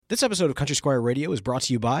This episode of Country Squire Radio is brought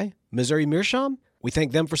to you by Missouri Meerschaum. We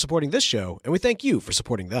thank them for supporting this show, and we thank you for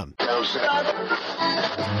supporting them. You're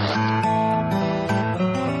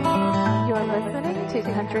listening to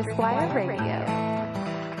Country Squire Radio.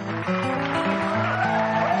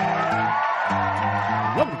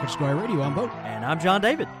 Welcome to Country Squire Radio. I'm Bo. And I'm John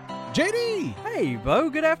David. JD! Hey, Bo.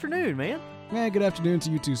 Good afternoon, man. Man, good afternoon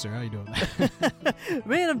to you too, sir. How you doing?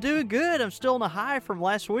 Man, I'm doing good. I'm still on a high from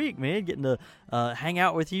last week, man. Getting to hang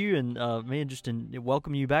out with you and, man, just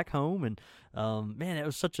welcome you back home. And, man, it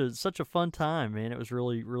was such a fun time, man. It was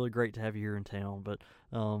really, really great to have you here in town. But,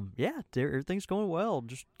 yeah, everything's going well.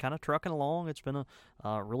 Just kind of trucking along. It's been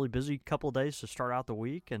a really busy couple of days to start out the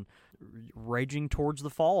week and raging towards the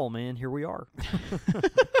fall, man. Here we are.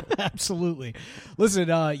 Absolutely. Listen,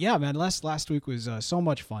 yeah, man, last week was so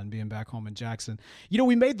much fun being back home in Jackson. You know,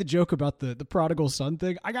 we made the joke about the prodigal son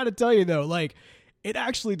thing. I got to tell you, though, like, it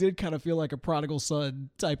actually did kind of feel like a prodigal son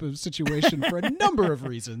type of situation for a number of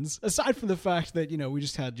reasons, aside from the fact that, you know, we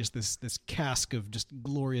just had this cask of just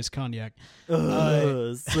glorious cognac.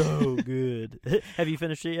 So good. Have you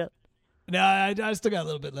finished it yet? No, I still got a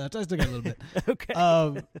little bit left.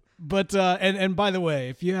 Okay. But and by the way,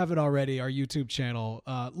 if you haven't already, our YouTube channel,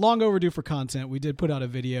 long overdue for content. We did put out a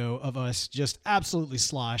video of us just absolutely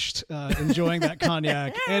sloshed, enjoying that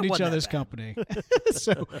cognac and each other's company.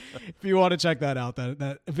 So if you want to check that out,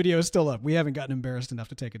 that video is still up. We haven't gotten embarrassed enough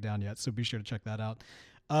to take it down yet, so be sure to check that out.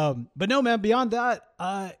 But no, man, beyond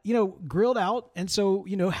that, you know, grilled out. And so,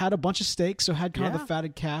 you know, had a bunch of steaks. So had kind of the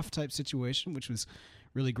fatted calf type situation, which was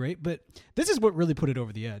really great. But this is what really put it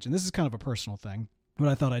over the edge. And this is kind of a personal thing, but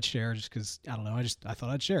I thought I'd share just because, I don't know, I thought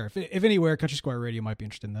I'd share. If anywhere, Country Squire Radio might be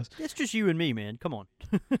interested in this. It's just you and me, man. Come on.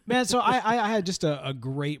 Man, so I had just a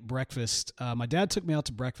great breakfast. My dad took me out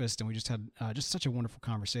to breakfast, and we just had just such a wonderful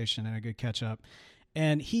conversation and a good catch up.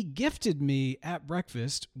 And he gifted me at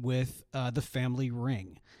breakfast with the family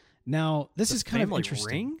ring. Now, this is kind of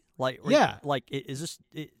interesting. Ring? Yeah. Like, is this?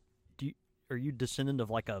 Are you descendant of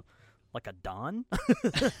like a Don?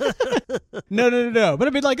 No. But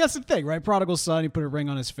I mean, like, that's the thing, right? Prodigal son, he put a ring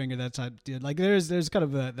on his finger. That type did. Like, there's kind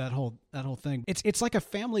of that whole thing. It's like a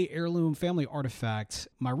family heirloom, family artifact.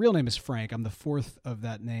 My real name is Frank. I'm the fourth of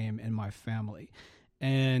that name in my family.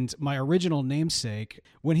 And my original namesake,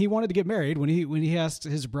 when he wanted to get married, when he asked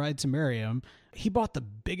his bride to marry him, he bought the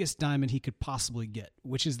biggest diamond he could possibly get,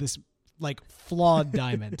 which is this like flawed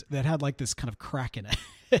diamond that had like this kind of crack in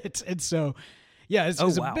it. And so, yeah, it's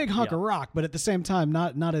a big hunk of rock, but at the same time,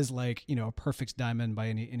 not as like, you know, a perfect diamond by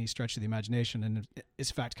any stretch of the imagination. And it's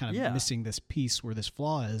in fact kind of missing this piece where this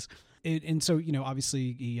flaw is. And so, you know,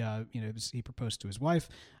 obviously he proposed to his wife.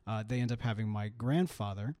 They end up having my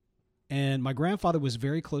grandfather. And my grandfather was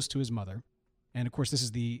very close to his mother. And, of course, this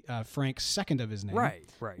is the Frank second of his name. Right.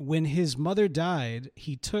 When his mother died,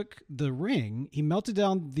 he took the ring, he melted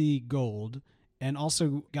down the gold, and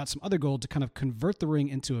also got some other gold to kind of convert the ring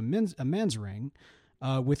into a man's ring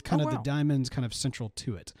with kind of the diamonds kind of central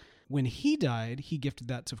to it. When he died, he gifted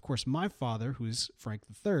that to, of course, my father, who's Frank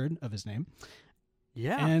III of his name.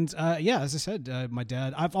 Yeah. And, as I said, my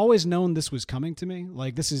dad, I've always known this was coming to me.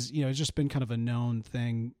 Like, this is, you know, it's just been kind of a known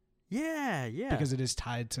thing. Yeah. Because it is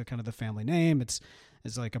tied to kind of the family name. It's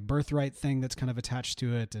like a birthright thing that's kind of attached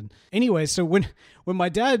to it. And anyway, so when my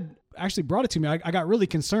dad actually brought it to me, I got really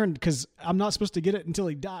concerned because I'm not supposed to get it until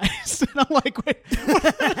he dies. And I'm like, wait,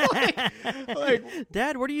 like,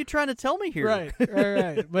 Dad, what are you trying to tell me here?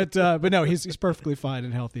 Right. But no, he's perfectly fine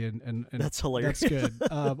and healthy, and that's hilarious. That's good.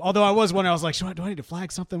 Although I was wondering, I was like, do I need to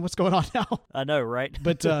flag something? What's going on now? I know, right?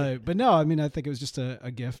 But no, I mean, I think it was just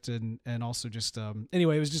a gift, and also just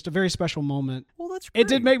anyway, it was just a very special moment. Well, that's great. It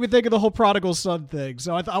did make me think of the whole prodigal son thing,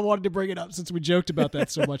 so I wanted to bring it up since we joked about that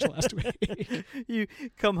so much last week. You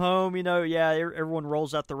come home, you know, everyone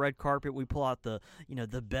rolls out the red carpet. We pull out the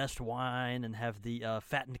best wine and have the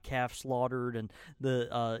fattened calf slaughtered, and the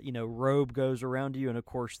robe goes around you, and of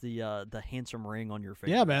course the handsome ring on your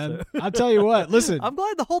finger. Yeah, man. So. I'll tell you what. Listen, I'm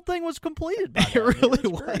glad the whole thing was completed. By it really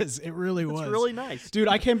was. It really was. It's really nice, dude.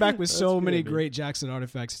 I came back with so many great Jackson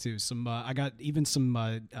artifacts too. Some I got even some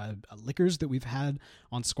liquors that we've had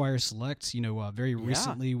on Squire Select. You know, very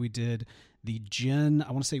recently we did the gin.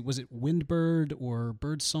 I want to say, was it Windbird or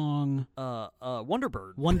Birdsong?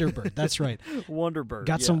 Wonderbird. Wonderbird. That's right. Wonderbird.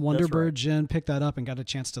 Got some Wonderbird gin. Picked that up and got a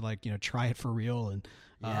chance to try it for real. And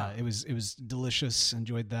it was delicious.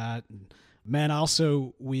 Enjoyed that. And man,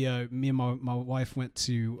 also me and my wife went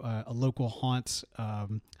to a local haunt,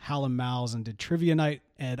 Hal and Mal's, and did trivia night.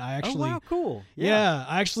 And I actually, cool.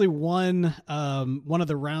 I actually won one of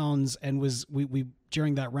the rounds, and we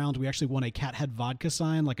during that round, we actually won a cat head vodka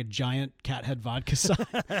sign, like a giant cat head vodka sign.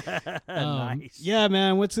 Nice. Yeah,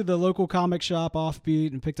 man. Went to the local comic shop,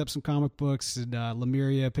 Offbeat, and picked up some comic books. And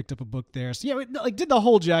Lemuria picked up a book there. So yeah, we, like did the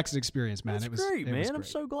whole Jackson experience, man. That's it was great, it man. was I'm great.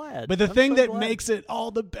 so glad. But the I'm thing so that glad. makes it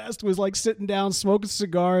all the best was like sitting down, smoking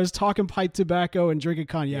cigars, talking pipe tobacco, and drinking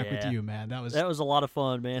cognac Yeah. with you, man. That was a lot of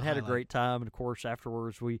fun, man. Had a highlight. great time, and of course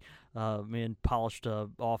afterwards we, polished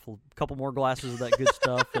off a couple more glasses of that good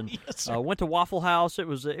stuff, and Yes, sir. went to Waffle House. It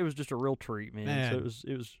was just a real treat, man. Man. So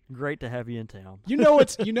it was great to have you in town. you know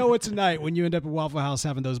it's a night when you end up at Waffle House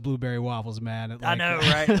having those blueberry waffles, man. I know,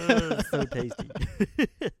 right? Ugh, so tasty.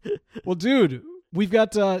 Well, dude, we've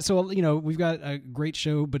got we've got a great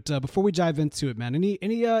show, but before we dive into it, man,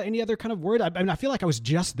 any other kind of word? I mean, I feel like I was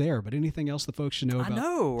just there, but anything else the folks should know I about?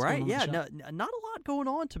 know, what's right? going on Yeah, with the no, shop? not a lot going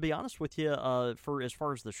on, to be honest with you. For as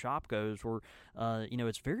far as the shop goes, we're,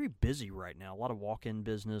 it's very busy right now. A lot of walk-in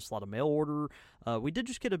business, a lot of mail order. We did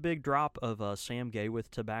just get a big drop of Sam Gaywith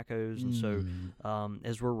tobaccos, and so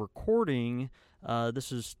as we're recording.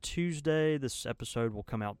 This is Tuesday. This episode will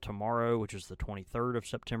come out tomorrow, which is the 23rd of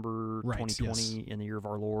September, Right, 2020, yes. in the year of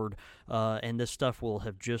our Lord. And this stuff will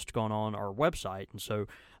have just gone on our website. And so,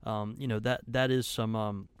 that is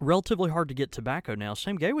some relatively hard to get tobacco now.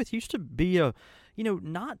 Sam Gaywith used to be a,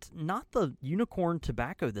 not the unicorn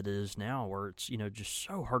tobacco that it is now, where it's, just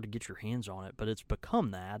so hard to get your hands on it. But it's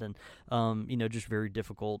become that, and just very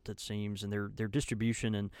difficult, it seems. And their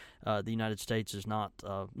distribution in the United States is not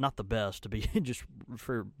the best, to be just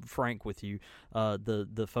frank with you.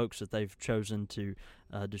 The folks that they've chosen to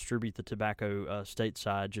distribute the tobacco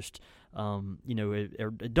stateside just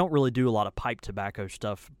don't really do a lot of pipe tobacco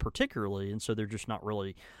stuff particularly, and so they're just not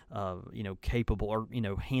really capable or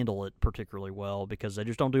handle it particularly well, because they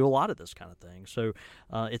just don't do a lot of this kind of thing. So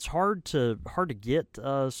it's hard to get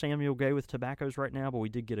Samuel Gaywith tobaccos right now, but we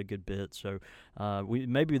did get a good bit. So we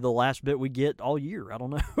maybe the last bit we get all year. I don't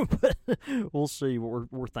know, but we'll see.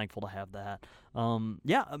 We're thankful to have that.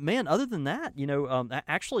 Yeah, man. Other than that,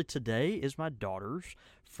 actually today is my daughter's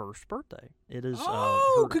first birthday. It is.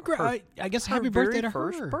 Congrats! I guess her happy birthday to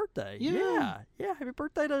very her. first birthday. Yeah. Yeah. Happy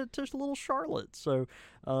birthday to little Charlotte. So,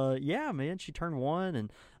 yeah, man, she turned 1,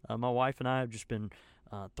 and my wife and I have just been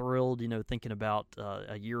thrilled, thinking about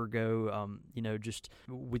a year ago, just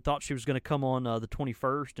we thought she was going to come on the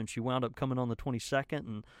 21st, and she wound up coming on the 22nd,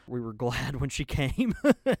 and we were glad when she came.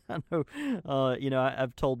 I know,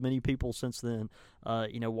 I've told many people since then,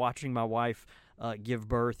 watching my wife give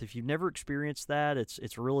birth, if you've never experienced that,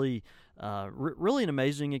 it's really really an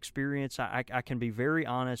amazing experience. I can be very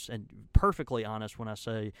honest and perfectly honest when I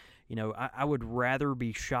say, I would rather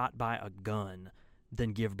be shot by a gun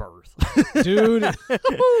than give birth. Dude.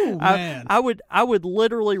 Ooh, man. I would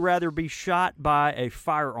literally rather be shot by a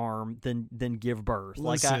firearm than give birth.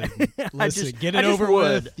 Listen, Listen, get it over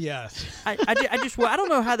with. Yes. I don't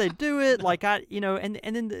know how they do it. Like and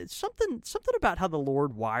then something about how the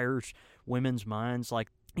Lord wires women's minds. Like,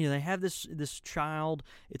 they have this child.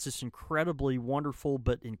 It's this incredibly wonderful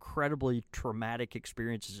but incredibly traumatic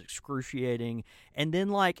experience. It's excruciating. And then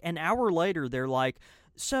like an hour later, they're like,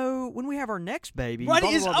 so when we have our next baby, What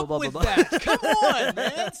blah, is blah, blah, up blah, with blah, blah. that? Come on,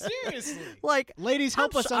 man. Seriously. Like, Ladies,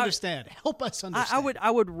 help I'm us so- understand. Help us understand.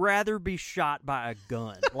 I would rather be shot by a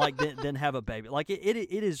gun than have a baby. Like it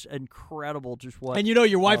is incredible just what. And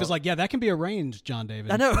your wife is like, yeah, that can be arranged, John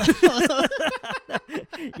David. I know.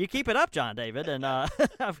 You keep it up, John David, and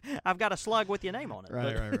I've got a slug with your name on it.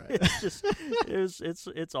 Right, But right. It's just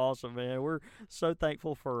it's awesome, man. We're so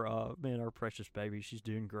thankful for our precious baby. She's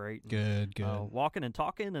doing great. Good. Walking and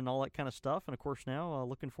talking and all that kind of stuff, and of course now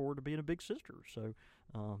looking forward to being a big sister. So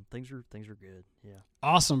things are good. Yeah.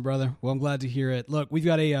 Awesome, brother. Well, I'm glad to hear it. Look, we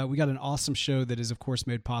got an awesome show that is, of course,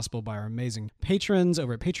 made possible by our amazing patrons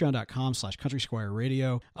over at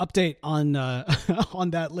patreon.com/CountrySquireRadio. Update on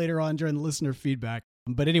on that later on during the listener feedback.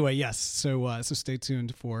 But anyway, yes. So stay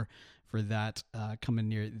tuned for that coming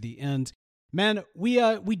near the end. Man,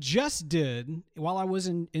 we just did, while I was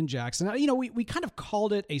in Jackson, we kind of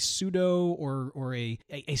called it a pseudo or a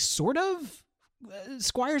sort of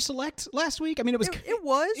Squire Select last week. I mean, it was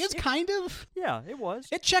kind of. Yeah, it was.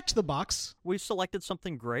 It checked the box. We selected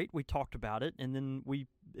something great. We talked about it, and then we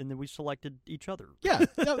selected each other. Yeah,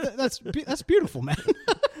 that's beautiful, man.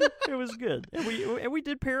 It was good, and we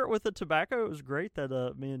did pair it with a tobacco. It was great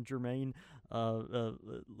that me and Jermaine,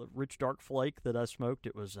 Rich Dark Flake that I smoked.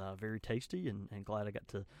 It was very tasty, and glad I got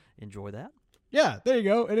to enjoy that. Yeah, there you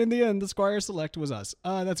go. And in the end, the Squire Select was us.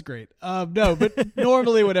 That's great. No, but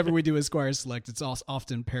normally whenever we do a Squire Select, it's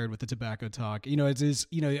often paired with the tobacco talk. You know, it is,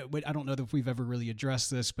 you know, I don't know if we've ever really addressed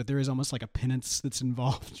this, but there is almost like a penance that's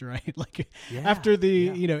involved, right? Like after the,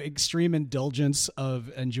 you know, extreme indulgence of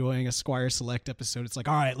enjoying a Squire Select episode, it's like,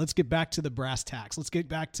 all right, let's get back to the brass tacks. Let's get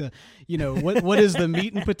back to, you know, what is the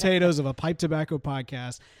meat and potatoes of a pipe tobacco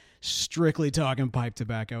podcast. Strictly talking pipe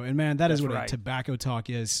tobacco. And man, that's what a tobacco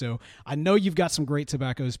talk is. So I know you've got some great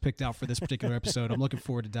tobaccos picked out for this particular episode. I'm looking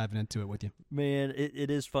forward to diving into it with you. Man,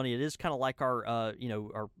 it is funny. It is kind of like our, you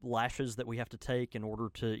know, our lashes that we have to take in order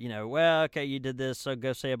to, you know, well, okay, you did this, so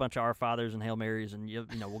go say a bunch of Our Fathers and Hail Marys, and you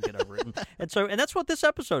know, we'll get over it. And that's what this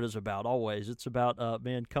episode is about. Always, it's about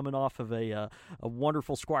man coming off of a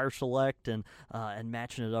wonderful Squire Select and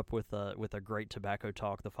matching it up with a great tobacco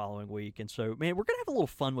talk the following week. And so, man, we're gonna have a little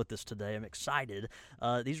fun with this today. I'm excited.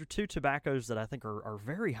 These are two tobaccos that I think are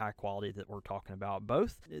very high quality that we're talking about.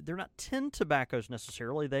 Both, they're not tin tobaccos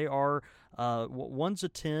necessarily. They are, one's a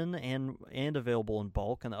tin and available in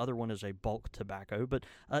bulk, and the other one is a bulk tobacco. But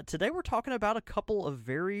today we're talking about a couple of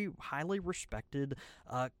very highly respected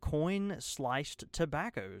coin-sliced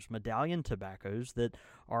tobaccos, medallion tobaccos that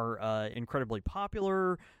are incredibly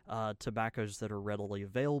popular, tobaccos that are readily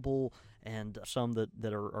available, and some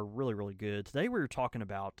that are really, really good. Today we were talking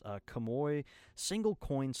about Comoy Single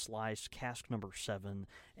Coin Slice Cask Number 7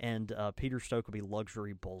 and Peter Stokkebye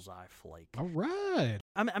Luxury Bullseye Flake. All right.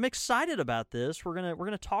 I'm excited about this. We're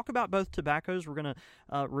gonna talk about both tobaccos. We're gonna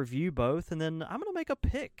review both, and then I'm gonna make a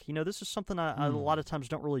pick. You know, this is something I a lot of times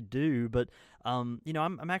don't really do, but you know,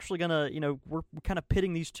 I'm actually gonna, you know, we're kind of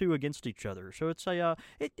pitting these two against each other. So it's a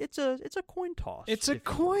coin toss. It's a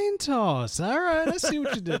coin toss. All right, I see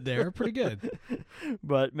what you did there. Pretty good.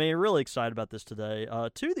 But man, really excited about this today.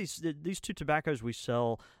 These two tobaccos we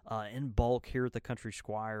sell in bulk here at the Country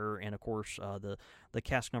Squire, and of course the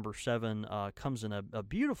cask number 7 comes in a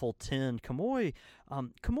beautiful tin. Comoy,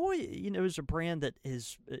 you know, is a brand that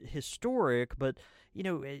is historic, but you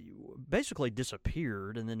know, it basically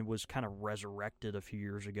disappeared and then was kind of resurrected a few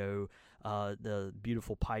years ago. The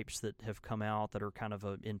beautiful pipes that have come out that are kind of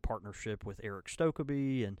in partnership with Eric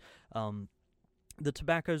Stokkebye, and the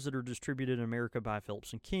tobaccos that are distributed in America by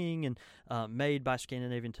Phillips & King and made by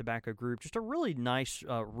Scandinavian Tobacco Group. Just a really nice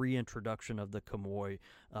reintroduction of the Comoy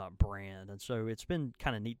brand. And so it's been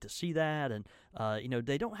kind of neat to see that. And, you know,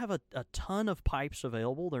 they don't have a ton of pipes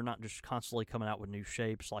available. They're not just constantly coming out with new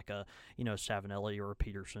shapes like a, you know, Savinelli or a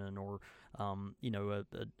Peterson or, you know,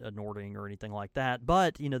 a Nording or anything like that.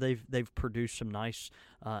 But, you know, they've produced some nice,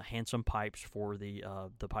 handsome pipes for the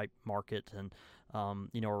pipe market, and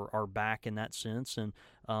you know, are back in that sense, and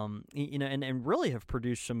you know, and really have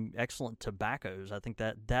produced some excellent tobaccos. I think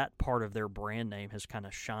that part of their brand name has kind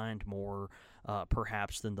of shined more,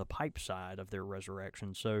 perhaps, than the pipe side of their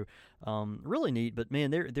resurrection. So really neat. But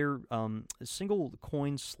man, they're single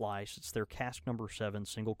coin slice. It's their cask number 7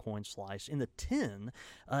 single coin slice in the tin.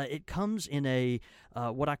 It comes in a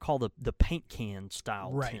what I call the paint can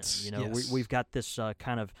style tin. You know, yes. we've got this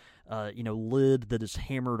kind of you know, lid that is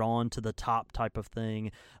hammered on to the top type of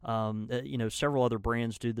thing. You know, several other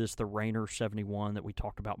brands do this. The Rainer 71 that we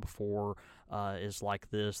talked about before is like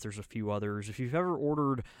this. There's a few others. If you've ever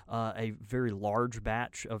ordered a very large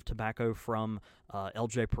batch of tobacco from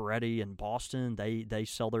L.J. Peretti in Boston, they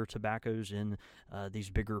sell their tobaccos in these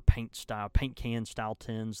bigger paint can style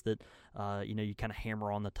tins that you know, you kind of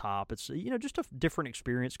hammer on the top. It's, you know, just a different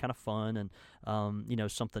experience, kind of fun, and you know,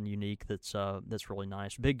 something unique that's really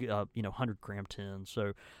nice. Big you know, 100-gram tin.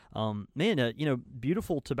 So man, you know,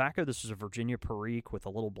 beautiful tobacco. This is a Virginia Perique with a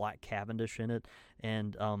little black Cavendish in it,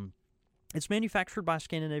 and it's manufactured by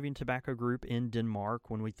Scandinavian Tobacco Group in Denmark.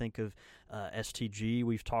 When we think of STG,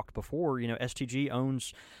 we've talked before, you know, STG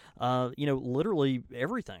owns, you know, literally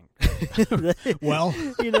everything. Well,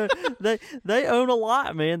 you know, they own a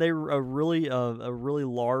lot, man. They're a really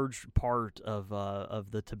large part of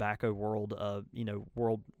the tobacco world, you know,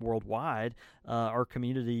 worldwide. Our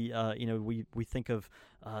community, you know, we think of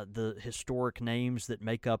the historic names that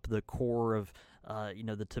make up the core of you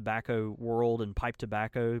know, the tobacco world and pipe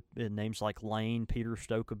tobacco, names like Lane, Peter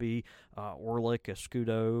Stokkebye, Orlik,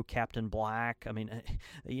 Escudo, Captain Black. I mean,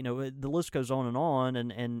 you know, the list goes on,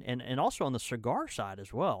 and also on the cigar side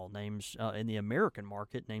as well. Names in the American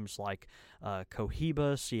market, names like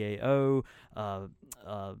Cohiba, CAO.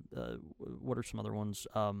 What are some other ones?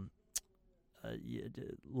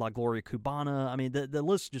 La Gloria Cubana. I mean, the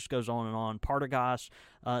list just goes on and on. Partagas,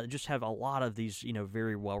 just have a lot of these,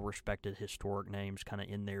 very well-respected historic names kind of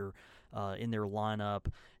in their lineup.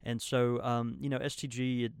 And so,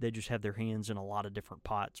 STG, they just have their hands in a lot of different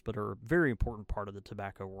pots, but are a very important part of the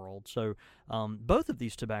tobacco world. So both of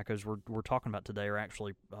these tobaccos we're talking about today are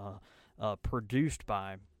actually produced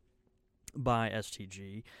by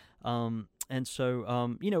STG. And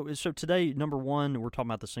so, so today, number one, we're talking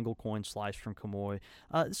about the single coin slice from Comoy.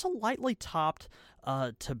 It's a lightly topped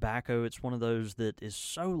tobacco. It's one of those that is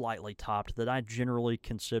so lightly topped that I generally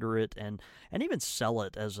consider it and even sell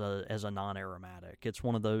it as a non-aromatic. It's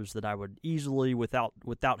one of those that I would easily, without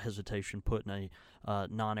hesitation, put in a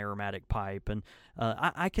non-aromatic pipe. And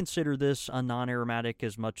I consider this a non-aromatic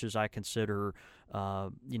as much as I consider,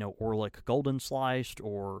 Orlik Golden Sliced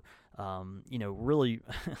or really,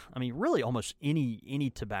 really almost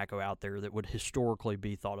any tobacco out there that would historically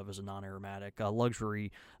be thought of as a non-aromatic.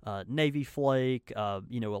 Luxury Navy Flake, a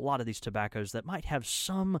lot of these tobaccos that might have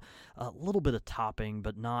some little bit of topping,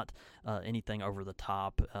 but not anything over the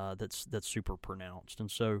top that's super pronounced. And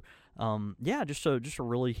so, just a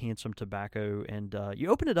really handsome tobacco. And you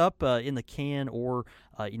open it up in the can, or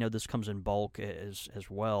this comes in bulk as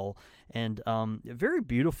well. And very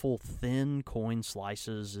beautiful thin coin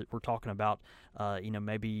slices. We're talking about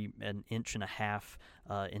maybe an inch and a half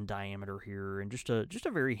in diameter here, and just a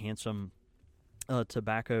very handsome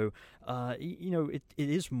tobacco. It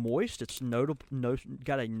is moist. It's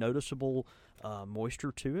got a noticeable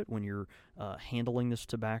moisture to it when you're handling this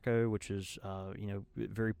tobacco, which is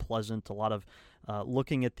very pleasant. A lot of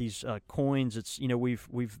looking at these coins. It's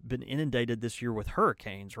we've been inundated this year with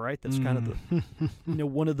hurricanes, right? That's kind of the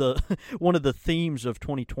one of the themes of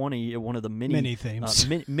 2020. One of the many themes,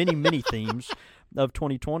 many themes of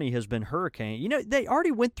 2020 has been hurricane. They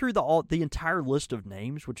already went through the entire list of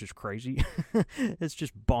names, which is crazy. It's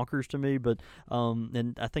just bonkers to me. But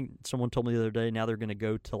and I think someone told me the other day now they're going to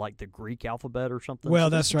go to like the Greek alphabet or something. Well,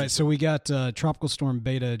 that's right. So we got Tropical Storm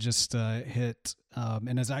Beta just hit,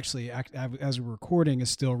 and is actually, as we're recording, is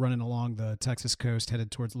still running along the Texas coast,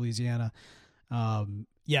 headed towards Louisiana.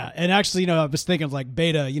 Yeah, and actually, I was thinking of like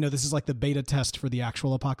beta. This is like the beta test for the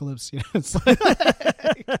actual apocalypse. It's like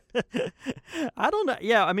I don't know.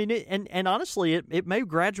 Yeah, I mean, and honestly, it may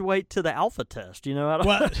graduate to the alpha test. I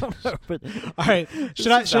don't know. But all right,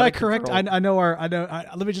 should I correct? I know.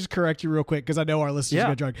 Let me just correct you real quick because I know our listeners are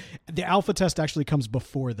going to drunk. The alpha test actually comes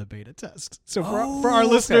before the beta test. So for our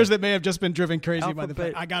listeners that may have just been driven crazy alpha, by the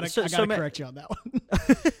fact, I gotta correct you on that one.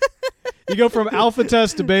 You go from alpha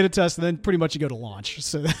test to beta test, and then pretty much you go to launch.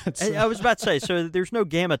 So that's. I was about to say, so there's no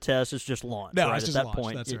gamma test; it's just launch. No, right? it's just at that launch.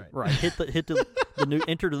 point, That's right. Right, hit the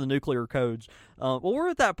enter to the nuclear codes. Well, we're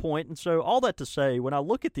at that point, and so all that to say, when I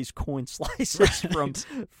look at these coin slices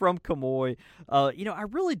from Comoy, I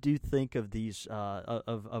really do think of these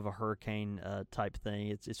of a hurricane type thing.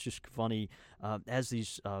 It's just funny as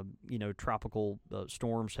these tropical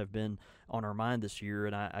storms have been on our mind this year,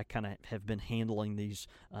 and I kind of have been handling these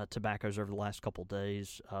tobaccos over the last couple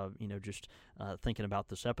days. Just thinking about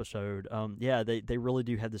this episode. They really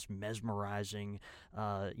do have this mesmerizing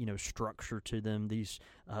structure to them. These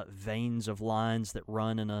veins of lines that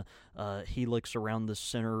run in a helix around the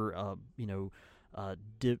center.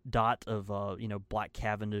 Dot of black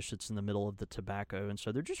Cavendish that's in the middle of the tobacco, and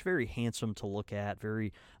so they're just very handsome to look at,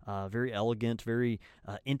 very elegant, very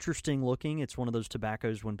interesting looking. It's one of those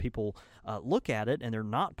tobaccos when people look at it and they're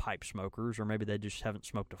not pipe smokers, or maybe they just haven't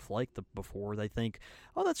smoked a flake before, they think,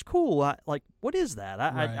 oh, that's cool. What is that?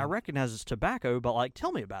 I recognize it's tobacco, but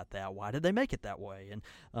tell me about that. Why did they make it that way? And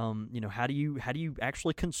how do you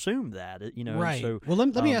actually consume that? Right. So, well,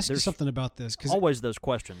 let me ask you something about this, because always those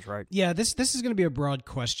questions, right? Yeah, this is going to be a broad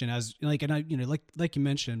question, as like you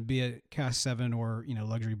mentioned, be it Cask 7 or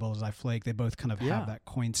Luxury Bullseye Flake, they both kind of have that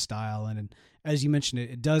coin style, and as you mentioned,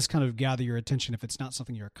 it does kind of gather your attention if it's not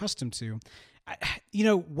something you're accustomed to.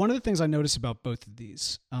 One of the things I notice about both of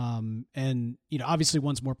these, and obviously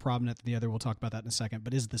one's more prominent than the other, we'll talk about that in a second,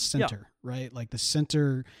 but is the center, right? Like the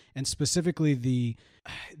center, and specifically the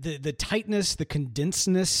tightness, the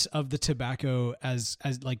condensedness of the tobacco as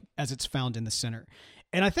it's found in the center.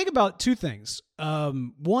 And I think about two things.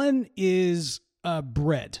 One is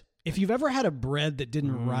bread. If you've ever had a bread that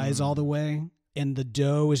didn't rise all the way and the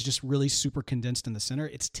dough is just really super condensed in the center,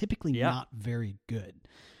 it's typically not very good.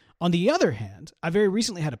 On the other hand, I very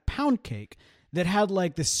recently had a pound cake that had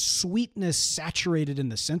like this sweetness saturated in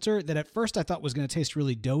the center that at first I thought was going to taste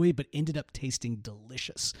really doughy, but ended up tasting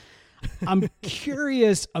delicious. I'm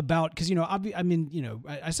curious about, because,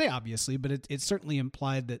 I say obviously, but it's certainly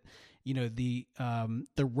implied that, the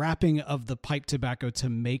wrapping of the pipe tobacco to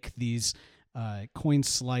make these coin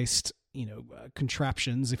sliced,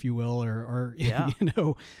 contraptions, if you will, or Yeah.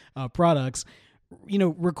 products,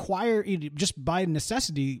 require, just by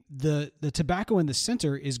necessity, the tobacco in the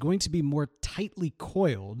center is going to be more tightly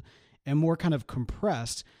coiled and more kind of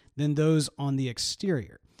compressed than those on the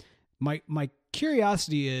exterior. My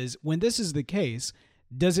curiosity is, when this is the case,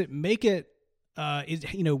 does it make it,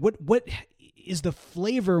 what is the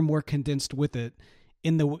flavor more condensed with it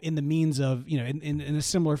in the means of, in a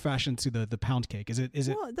similar fashion to the pound cake? Is it?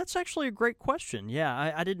 Well, that's actually a great question.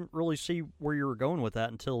 Yeah, I didn't really see where you were going with that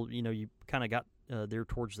until, you kind of got there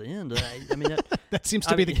towards the end. I mean, that seems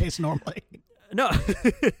to be the case normally. No,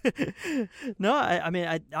 no.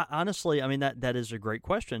 I honestly, that is a great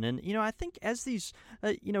question, and I think as these,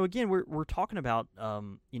 again, we're talking about,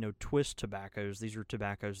 twist tobaccos. These are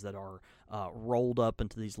tobaccos that are rolled up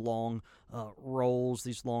into these long rolls,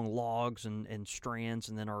 these long logs and strands,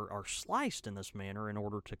 and then are sliced in this manner in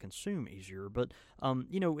order to consume easier. But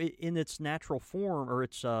in its natural form, or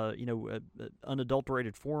its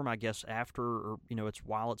unadulterated form, I guess, after, or it's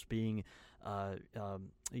while it's being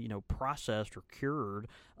processed or cured.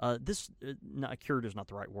 Not cured is not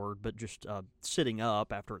the right word, but just sitting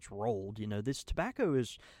up after it's rolled. This tobacco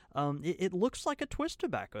is, it looks like a twist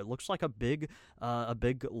tobacco. It looks like a big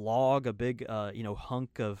log, a big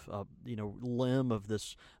hunk of limb of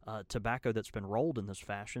this tobacco that's been rolled in this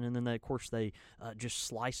fashion, and then of course they just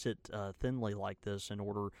slice it thinly like this in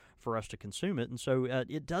order for us to consume it. And so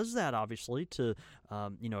it does that obviously to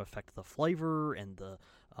affect the flavor and the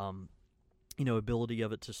ability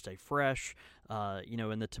of it to stay fresh,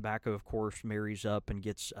 and the tobacco, of course, marries up and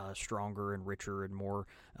gets stronger and richer and more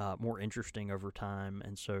interesting over time.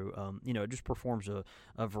 And so, it just performs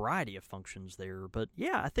a variety of functions there. But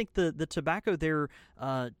yeah, I think the tobacco there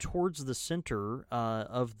towards the center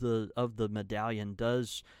of the medallion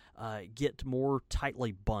does get more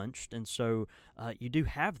tightly bunched, and so you do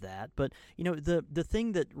have that. But the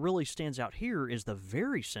thing that really stands out here is the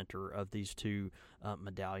very center of these two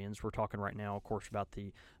medallions. We're talking right now, of course, about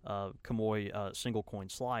the Comoy single coin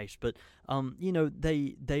slice, but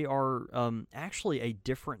they are actually a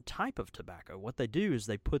different type of tobacco. What they do is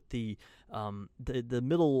they put the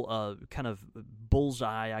middle kind of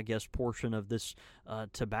bullseye, I guess, portion of this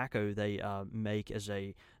tobacco they make as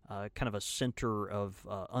a kind of a center of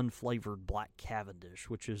unflavored black Cavendish,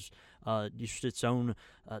 which is just its own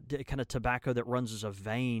kind of tobacco that runs as a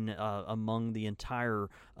vein among the entire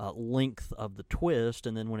length of the twist,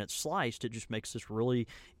 and then when it's sliced, it just makes this really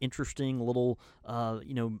interesting little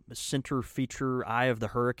center feature, eye of the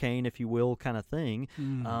hurricane, if you will, kind of thing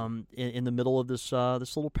in the middle of this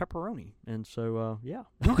little pepperoni. And so yeah.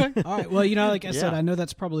 Okay. All right. Well, like I said, I know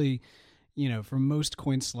that's probably, for most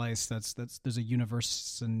coin slice, that's there's a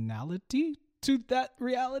universality to that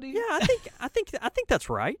reality. Yeah, I think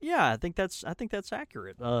that's right. Yeah, I think that's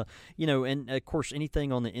accurate. And of course,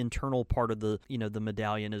 anything on the internal part of the the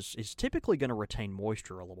medallion is typically going to retain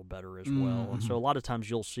moisture a little better as well. And so a lot of times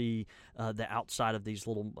you'll see the outside of these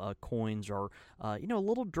little coins are a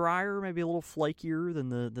little drier, maybe a little flakier than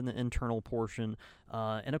the internal portion.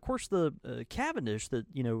 And of course, the Cavendish that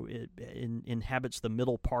it inhabits the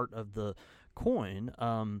middle part of the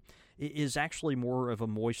coin is actually more of a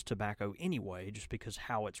moist tobacco anyway, just because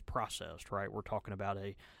how it's processed, right? We're talking about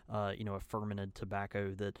a fermented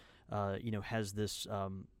tobacco that has this a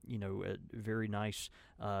very nice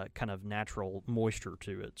kind of natural moisture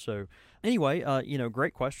to it. So anyway,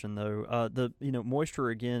 great question though. The moisture,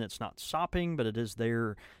 again, it's not sopping, but it is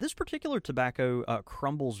there. This particular tobacco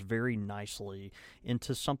crumbles very nicely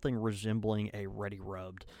into something resembling a ready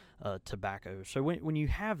rubbed tobacco. So when you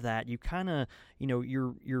have that, you kind of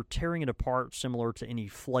you're tearing it apart similar to any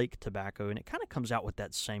flake tobacco, and it kind of comes out with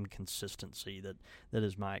that same consistency that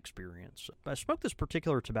is my experience. I smoked this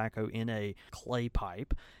particular tobacco in a clay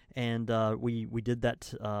pipe, and we did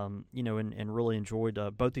that and really enjoyed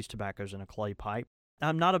both these tobaccos in a clay pipe.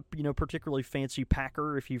 I'm not a particularly fancy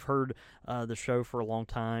packer. If you've heard the show for a long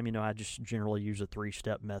time, I just generally use a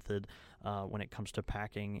 3-step method when it comes to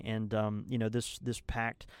packing. And this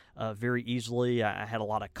packed very easily. I had a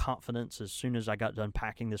lot of confidence as soon as I got done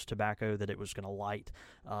packing this tobacco that it was going to light,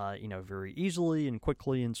 very easily and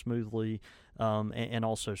quickly and smoothly, and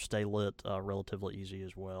also stay lit relatively easy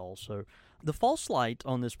as well. So the false light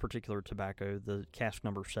on this particular tobacco, the cask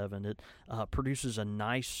number 7, it produces a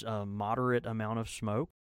nice moderate amount of smoke.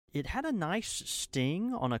 It had a nice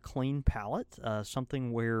sting on a clean palate,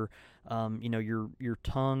 something where your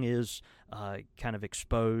tongue is kind of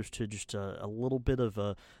exposed to just a little bit of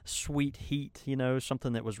a sweet heat,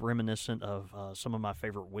 something that was reminiscent of some of my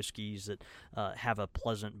favorite whiskeys that have a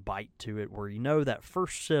pleasant bite to it, where that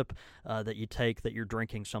first sip that you take, that you're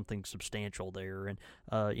drinking something substantial there. And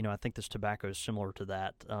I think this tobacco is similar to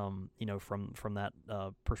that, from that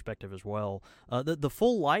perspective as well. The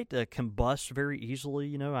full light combusts very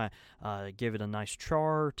easily. I gave it a nice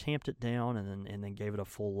char, tamped it down, and then gave it a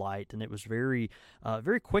full light, and it was very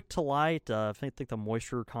quick to light. I think the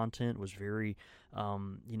moisture content was very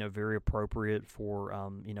very appropriate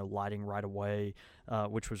for lighting right away,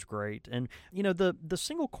 which was great. And the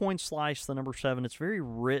single coin slice, the number 7, it's very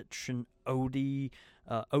rich and oaty.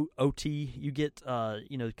 You get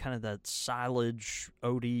kind of that silage,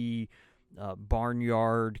 oaty,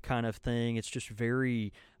 barnyard kind of thing. It's just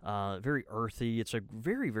very earthy. It's a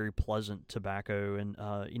very, very pleasant tobacco. And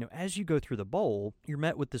as you go through the bowl, you're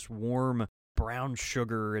met with this warm brown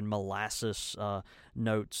sugar and molasses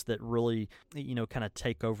notes that really kind of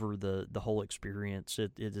take over the whole experience.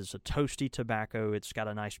 It is a toasty tobacco. It's got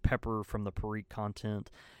a nice pepper from the Perique content,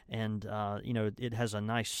 and it has a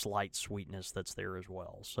nice slight sweetness that's there as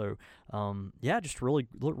well. So just really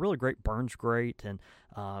great. Burns great, and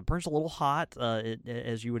burns a little hot,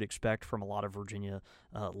 as you would expect from a lot of Virginia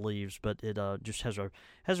leaves, but it just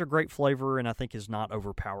has a great flavor, and I think is not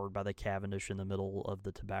overpowered by the Cavendish in the middle of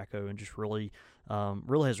the tobacco, and just really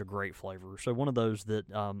has a great flavor. So one of those that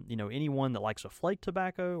anyone that likes a flake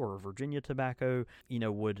tobacco or a Virginia tobacco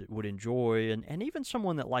would enjoy, and even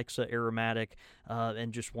someone that likes an aromatic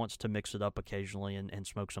and just wants to mix it up occasionally and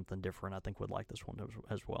smoke something different, I think would like this one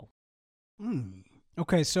as well.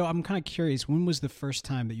 Okay, so I'm kind of curious, when was the first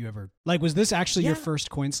time that you ever, was this actually your first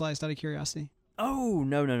coin slice, out of curiosity? Oh,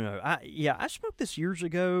 no. I smoked this years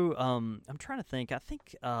ago. I'm trying to think. I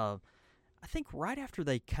think right after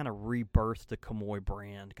they kind of rebirthed the Comoy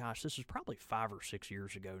brand. Gosh, this is probably 5 or 6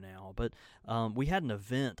 years ago now. But we had an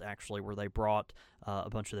event, actually, where they brought a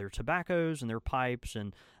bunch of their tobaccos and their pipes,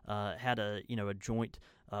 and had a joint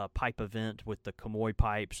pipe event with the Comoy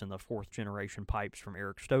pipes and the 4th generation pipes from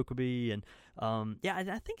Eric Stokeby. And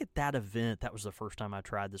I think at that event, that was the first time I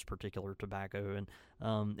tried this particular tobacco,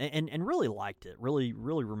 and really liked it. Really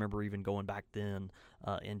remember even going back then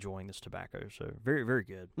enjoying this tobacco. So very, very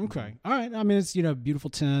good. Okay. All right. I mean, it's, beautiful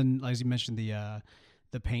tin, as you mentioned, the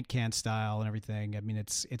paint can style and everything. I mean,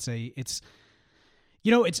 it's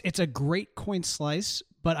a great coin slice,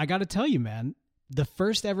 but I got to tell you, man, the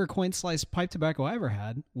first ever coin slice pipe tobacco I ever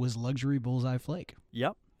had was Luxury Bullseye Flake.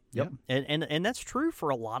 Yep. And that's true for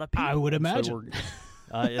a lot of people. I would imagine.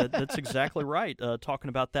 So that's exactly right. Talking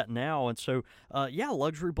about that now. And so,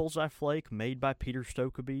 Luxury Bullseye Flake, made by Peter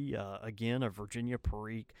Stokeby, again, a Virginia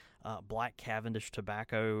Perique, Black Cavendish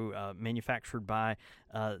tobacco, manufactured by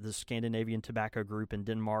the Scandinavian Tobacco Group in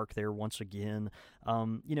Denmark there once again.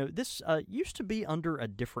 This used to be under a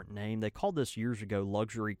different name. They called this years ago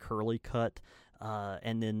Luxury Curly Cut.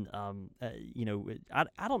 And then,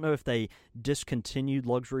 I don't know if they discontinued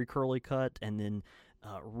Luxury Curly Cut and then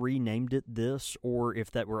renamed it this, or if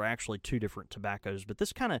that were actually two different tobaccos. But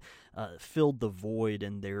this kind of filled the void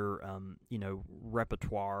in their,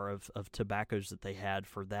 repertoire of tobaccos that they had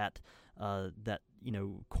for that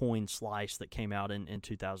coin slice that came out in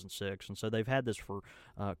 2006. And so they've had this for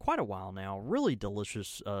quite a while now. Really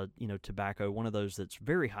delicious, tobacco. One of those that's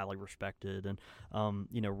very highly respected and,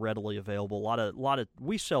 readily available. A lot of,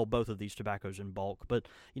 we sell both of these tobaccos in bulk, but,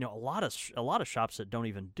 a lot of shops that don't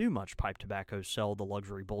even do much pipe tobacco sell the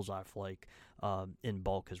Luxury Bullseye Flake in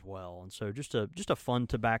bulk as well. And so just a fun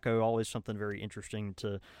tobacco, always something very interesting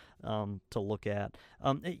to look at.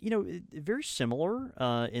 Very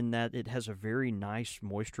similar in that it has a very nice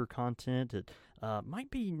moisture content. It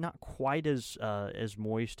might be not quite as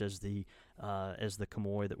moist as the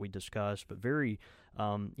Comoy that we discussed, but very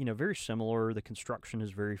very similar. The construction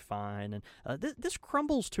is very fine, and this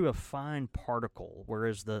crumbles to a fine particle,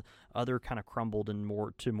 whereas the other kind of crumbled in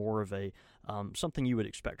more of a something you would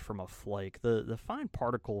expect from a flake. The fine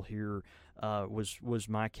particle here was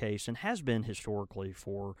my case, and has been historically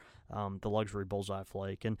for the Luxury Bullseye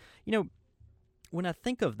Flake. And when I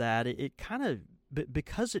think of that, it kind of,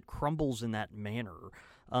 because it crumbles in that manner,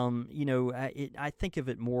 I think of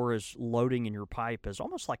it more as loading in your pipe as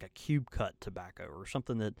almost like a cube cut tobacco, or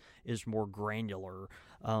something that is more granular.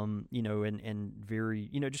 you know, and very,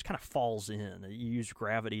 you know, just kind of falls in. You use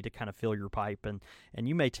gravity to kind of fill your pipe, and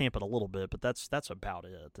you may tamp it a little bit, but that's about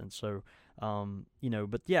it. And so, you know,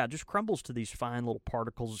 but yeah, just crumbles to these fine little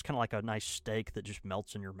particles. It's kind of like a nice steak that just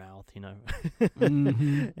melts in your mouth, you know.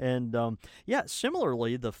 And yeah,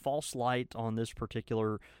 similarly, the false light on this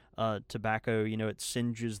particular tobacco, you know, it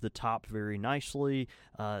singes the top very nicely.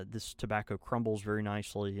 This tobacco crumbles very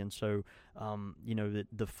nicely, and so you know,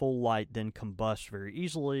 the full light then combusts very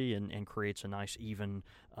easily and creates a nice even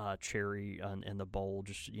cherry, and the bowl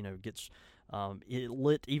just, you know, gets it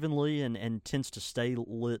lit evenly and tends to stay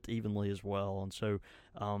lit evenly as well. And so,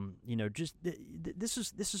 you know, just this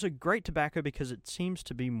is a great tobacco because it seems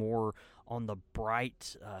to be more on the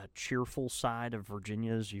bright, cheerful side of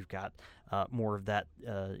Virginia's. You've got more of that,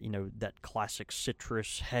 you know, that classic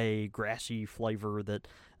citrus, hay, grassy flavor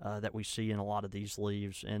that we see in a lot of these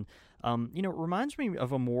leaves. And you know, it reminds me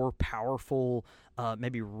of a more powerful,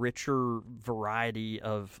 maybe richer variety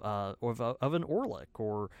of an Orlik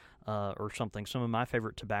or something. Some of my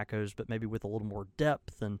favorite tobaccos, but maybe with a little more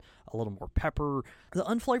depth and a little more pepper. The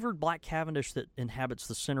unflavored Black Cavendish that inhabits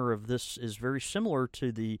the center of this is very similar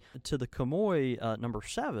to the Comoy number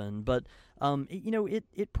 7, but you know,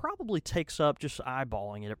 it probably takes up, just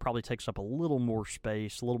eyeballing it, probably takes up a little more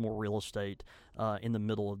space, a little more real estate in the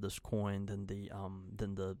middle of this coin than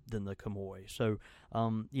the Comoy. So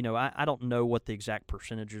you know, I don't know what the exact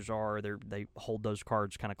percentages are. They hold those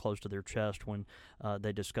cards kind of close to their chest when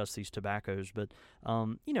they discuss these tobaccos, but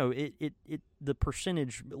you know, the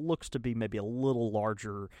percentage looks to be maybe a little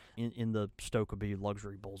larger in the Stokeby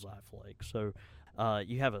Luxury Bullseye Flake. So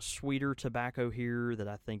you have a sweeter tobacco here that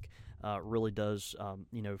I think really does,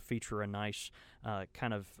 you know, feature a nice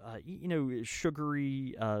kind of, you know,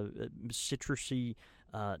 sugary, citrusy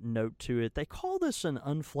note to it. They call this an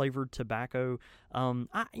unflavored tobacco.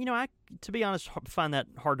 I to be honest, find that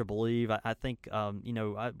hard to believe. I think, you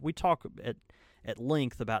know, we talk at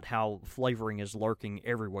length about how flavoring is lurking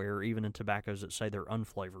everywhere, even in tobaccos that say they're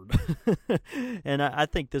unflavored. And I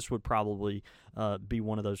think this would probably be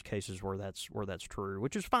one of those cases where that's true,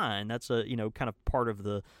 which is fine. That's a, you know, kind of part of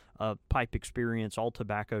the pipe experience. All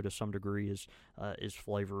tobacco to some degree is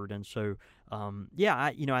flavored, and so yeah,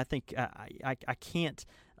 I think I can't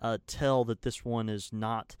tell that this one is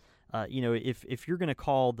not. You know, if you're going to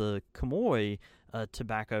call the Comoy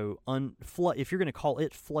tobacco if you're going to call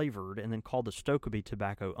it flavored and then call the Stokeby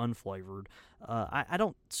tobacco unflavored, I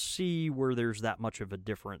don't see where there's that much of a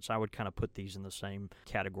difference. I would kind of put these in the same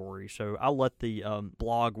category. So I'll let the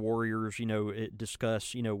blog warriors, you know,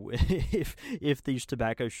 discuss, you know, if these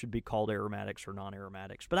tobaccos should be called aromatics or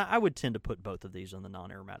non-aromatics. But I would tend to put both of these in the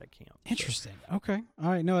non-aromatic camp. Interesting. So. Okay.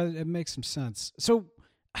 All right. No, it makes some sense. So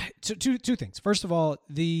two things. First of all,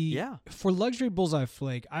 for Luxury Bullseye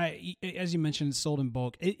Flake, as you mentioned, it's sold in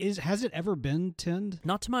bulk. Has it ever been tinned?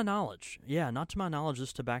 Not to my knowledge. Yeah, not to my knowledge.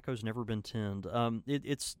 This tobacco's never been tinned.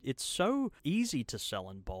 It's so easy to sell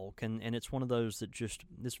in bulk, and it's one of those that just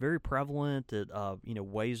it's very prevalent. It you know,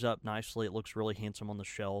 weighs up nicely. It looks really handsome on the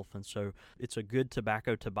shelf, and so it's a good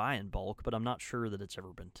tobacco to buy in bulk. But I'm not sure that it's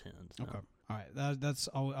ever been tinned. No. Okay. All right, that's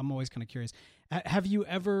all. I'm always kind of curious. Have you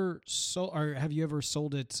ever sold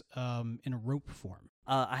it in a rope form?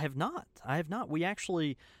 I have not. We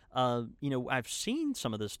actually, you know, I've seen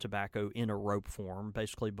some of this tobacco in a rope form,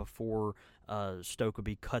 basically before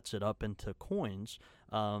Stokeby cuts it up into coins.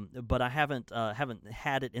 But I haven't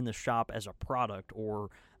had it in the shop as a product or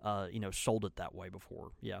you know, sold it that way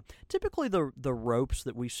before. Yeah, typically the ropes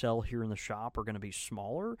that we sell here in the shop are going to be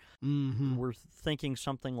smaller. Mm-hmm. We're thinking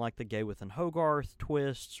something like the Gaywith and Hogarth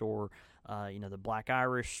twists, or you know, the Black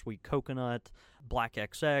Irish, Sweet Coconut, Black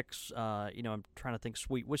XX. You know, I'm trying to think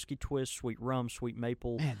Sweet Whiskey Twist, Sweet Rum, Sweet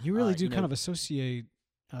Maple. Man, you really do kind of associate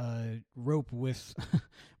rope with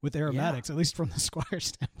aromatics, at least from the Squire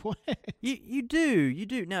standpoint. You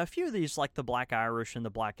do. Now, a few of these, like the Black Irish and the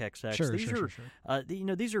Black XX, sure. You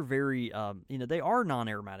know, these are very, you know, they are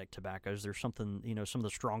non-aromatic tobaccos. They're something, you know, some of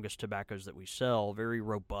the strongest tobaccos that we sell. Very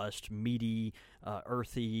robust, meaty,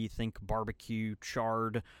 earthy. Think barbecue,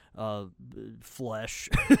 charred flesh.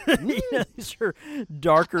 You know, these are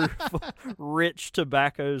darker, rich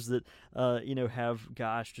tobaccos that you know, have,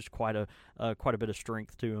 just quite a bit of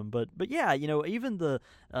strength to them. But yeah, you know, even the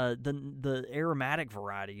aromatic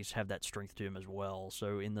varieties have that strength to them as well.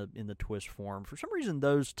 So in the twist form, for some reason,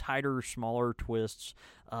 those tighter, smaller twists,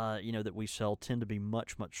 you know, that we sell tend to be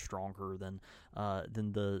much stronger than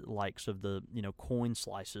the likes of the, you know, coin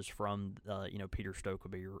slices from you know, Peter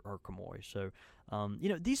Stokeby or Comoy. So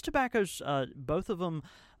These tobaccos, both of them,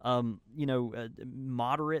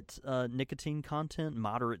 moderate nicotine content,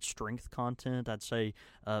 moderate strength content. I'd say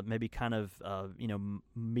maybe kind of,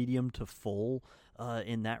 medium to full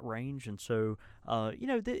in that range. And so,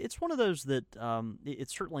 it's one of those that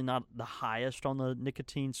it's certainly not the highest on the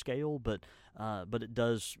nicotine scale, but it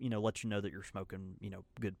does, let you know that you're smoking,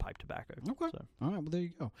 good pipe tobacco. Okay. So. All right. Well, there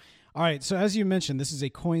you go. All right. So as you mentioned, this is a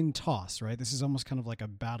coin toss, right? This is almost kind of like a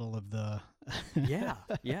battle of the Yeah.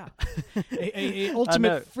 a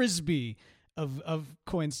ultimate frisbee of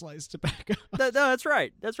coin slice tobacco. No, that's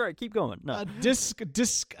right. That's right. Keep going. No.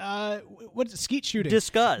 What skeet shooting?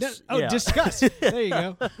 Discuss. Discuss. There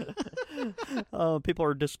you go. People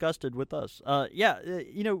are disgusted with us.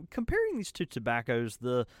 Comparing these two tobaccos,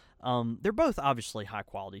 they're both obviously high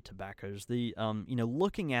quality tobaccos.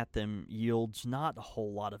 Looking at them yields not a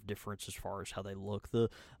whole lot of difference as far as how they look. The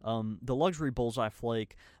luxury Bullseye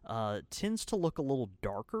Flake tends to look a little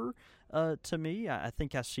darker to me. I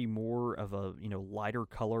think I see more of a lighter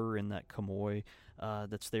color in that Comoy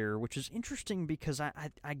that's there, which is interesting because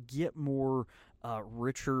I get more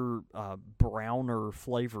richer, browner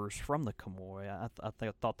flavors from the Comoy.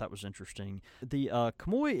 I thought that was interesting. The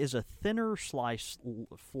Comoy is a thinner slice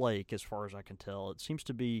flake, as far as I can tell. It seems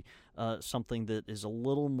to be something that is a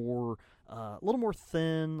little more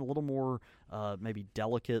thin, a little more maybe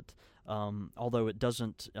delicate. Although it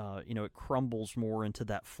doesn't, it crumbles more into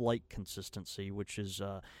that flake consistency, which is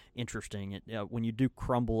interesting. When you do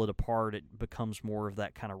crumble it apart, it becomes more of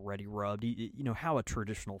that kind of ready rubbed. How a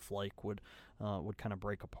traditional flake would kind of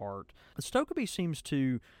break apart. The Stokkebye seems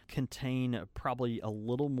to contain probably a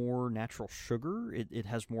little more natural sugar. It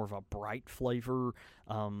has more of a bright flavor,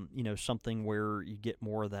 something where you get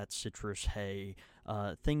more of that citrus hay,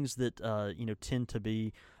 things that, tend to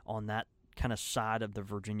be on that kind of side of the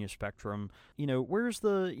Virginia spectrum. Whereas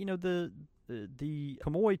the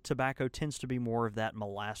Comoy tobacco tends to be more of that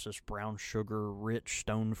molasses, brown sugar, rich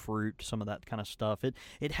stone fruit, some of that kind of stuff.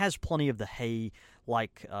 It has plenty of the hay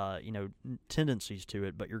like tendencies to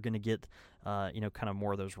it, but you're going to get kind of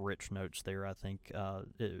more of those rich notes there. I think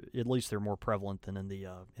at least they're more prevalent than in the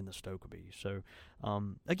Stokkebye. So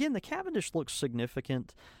again, the Cavendish looks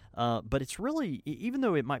significant, but it's really, even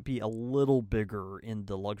though it might be a little bigger in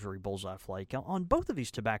the luxury Bullseye Flake, on both of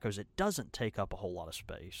these tobaccos it doesn't take up a whole lot of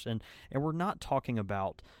space, and we're not talking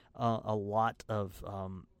about a lot of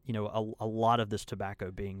a lot of this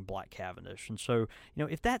tobacco being Black Cavendish. And so,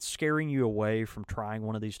 if that's scaring you away from trying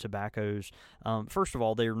one of these tobaccos, first of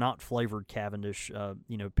all, they're not flavored Cavendish,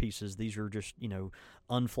 pieces. These are just,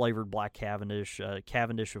 unflavored Black Cavendish.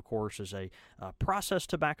 Cavendish, of course, is a processed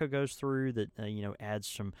tobacco goes through that, adds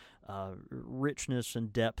some richness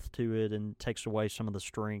and depth to it and takes away some of the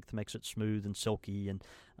strength, makes it smooth and silky, and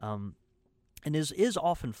is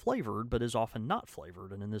often flavored, but is often not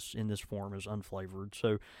flavored, and in this form is unflavored.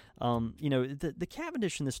 So, the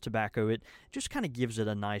Cavendish in this tobacco, it just kind of gives it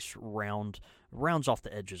a nice rounds off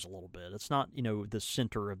the edges a little bit. It's not, the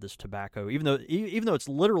center of this tobacco, even though it's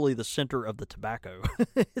literally the center of the tobacco.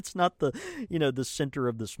 It's not the, the center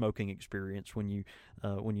of the smoking experience when you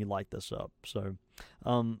light this up. So,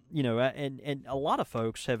 and a lot of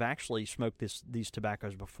folks have actually smoked these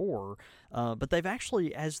tobaccos before, but they've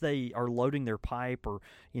actually, as they are loading their pipe or,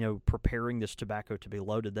 preparing this tobacco to be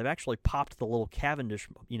loaded, they've actually popped the little Cavendish,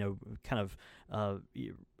 kind of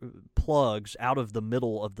plugs out of the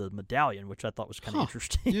middle of the medallion, which I thought was kind of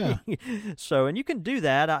interesting. Yeah. So, and you can do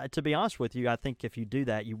that. To be honest with you, I think if you do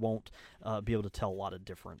that, you won't be able to tell a lot of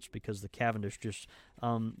difference, because the Cavendish just,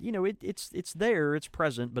 it's there, it's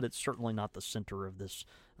present, but it's certainly not the center of this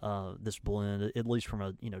blend, at least from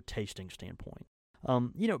a tasting standpoint.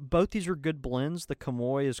 Both these are good blends. The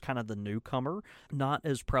Comoy is kind of the newcomer, not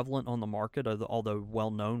as prevalent on the market, although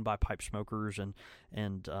well known by pipe smokers and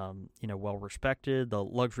well respected. The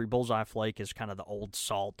luxury Bullseye Flake is kind of the old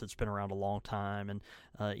salt that's been around a long time, and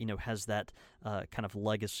has that kind of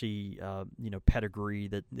legacy, pedigree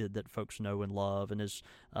that folks know and love, and is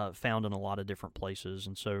found in a lot of different places.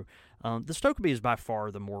 And so the Stokkebye is by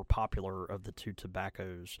far the more popular of the two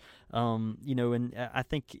tobaccos. And I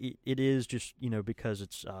think it is just because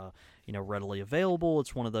it's readily available.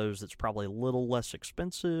 It's one of those that's probably a little less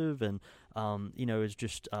expensive, and is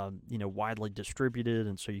just widely distributed,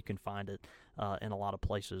 and so you can find it in a lot of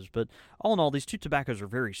places. But all in all, these two tobaccos are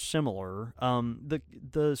very similar. The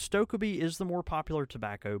Stokkebye is the more popular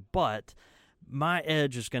tobacco, but my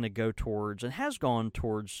edge is going to go towards, and has gone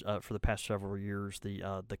towards for the past several years, the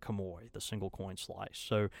Comoy, the single coin slice.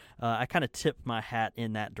 So I kind of tip my hat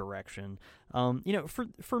in that direction.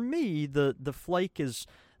 For me, the flake is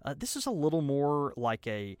this is a little more like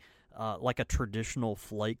a like a traditional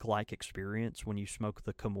flake-like experience when you smoke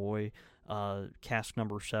the Kamoy cask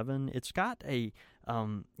number 7. It's got a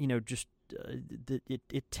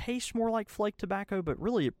it tastes more like flake tobacco, but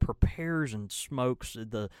really it prepares and smokes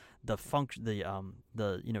the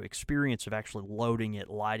experience of actually loading it,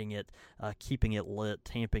 lighting it, keeping it lit,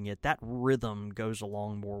 tamping it. That rhythm goes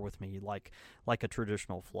along more with me, like a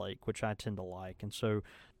traditional flake, which I tend to like. And so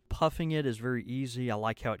puffing it is very easy. I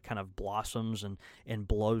like how it kind of blossoms and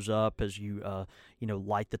blows up as you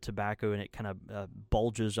light the tobacco, and it kind of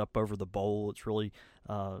bulges up over the bowl. It's really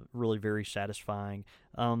very satisfying.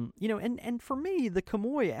 And for me, the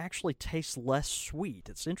Kamoy actually tastes less sweet.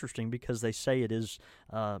 It's interesting because they say it is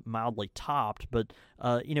mildly topped, but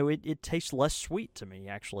it tastes less sweet to me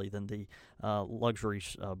actually than the luxury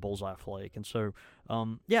Bullseye Flake. And so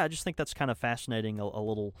I just think that's kind of fascinating. A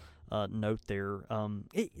little note there.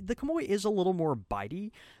 The Kamoy is a little more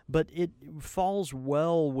bitey, but it falls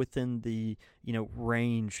well within the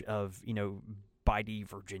range of bitey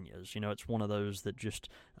Virginias. It's one of those that just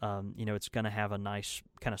it's going to have a nice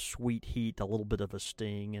kind of sweet heat, a little bit of a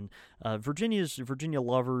sting. And Virginia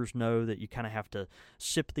lovers know that you kind of have to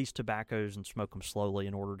sip these tobaccos and smoke them slowly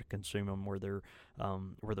in order to consume them where they're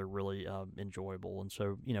really enjoyable. And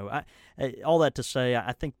so all that to say,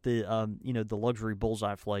 I think the luxury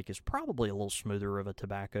Bullseye Flake is probably a little smoother of a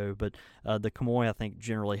tobacco, but the Kamoy I think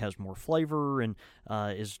generally has more flavor and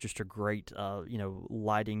is just a great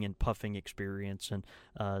lighting and puffing experience. And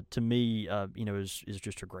to me is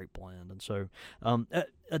just a great blend. And so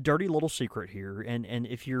a dirty little secret here, and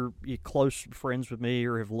if you're close friends with me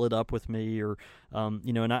or have lit up with me, or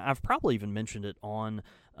and I've probably even mentioned it on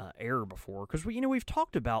air before, because we've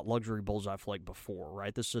talked about luxury Bullseye Flake before,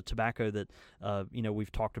 right? This is a tobacco that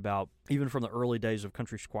we've talked about even from the early days of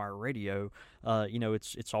Country Squire Radio.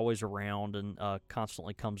 It's always around and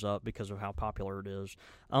constantly comes up because of how popular it is.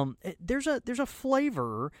 There's a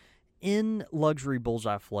flavor in luxury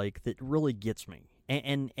Bullseye Flake that really gets me.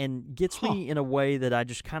 And gets me in a way that I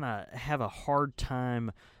just kind of have a hard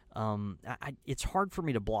time. It's hard for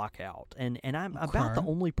me to block out, and I'm about the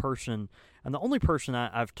only person. I'm the only person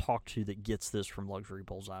I've talked to that gets this from luxury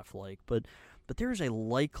Bullseye Flake. But there's a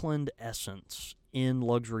Lakeland essence in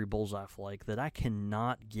luxury Bullseye Flake that I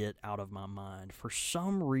cannot get out of my mind. For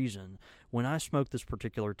some reason, when I smoke this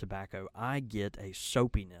particular tobacco, I get a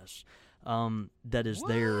soapiness that is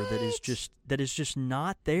there. That is just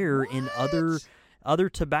not there in other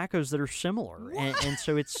tobaccos that are similar, and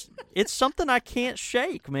so it's something I can't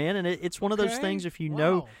shake, man. And it's one of those things. If you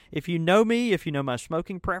know me, if you know my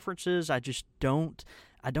smoking preferences, I just don't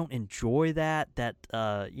enjoy that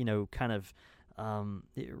kind of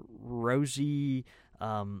rosy,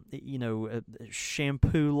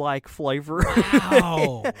 shampoo-like flavor.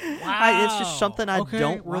 Wow! It's just something I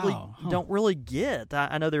don't really get.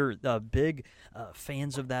 I know there are big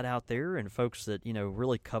fans of that out there, and folks that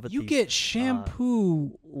really covet. You these, get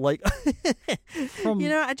shampoo like from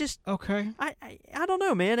I just okay. I don't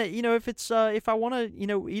know, man. If it's if I want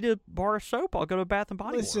to eat a bar of soap, I'll go to Bath and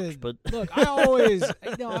Body Works. But look, I always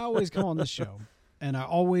come on this show, and I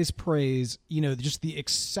always praise just the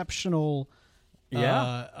exceptional.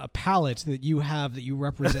 A palette that you have, that you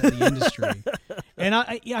represent the industry. And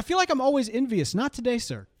I feel like I'm always envious. Not today,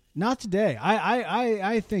 sir. Not today.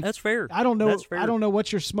 I think that's fair. I don't know. That's fair. I don't know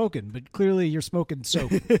what you're smoking, but clearly you're smoking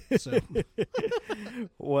soap. So.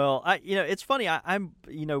 Well, it's funny. I'm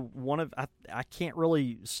I can't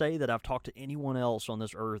really say that I've talked to anyone else on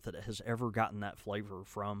this earth that has ever gotten that flavor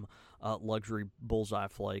from luxury Bullseye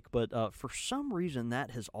Flake, but for some reason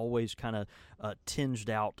that has always kind of tinged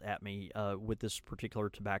out at me with this particular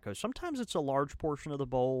tobacco. Sometimes it's a large portion of the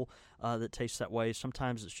bowl that tastes that way.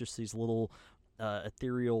 Sometimes it's just these little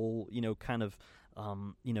ethereal, kind of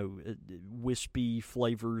wispy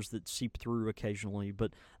flavors that seep through occasionally,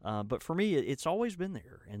 but for me it's always been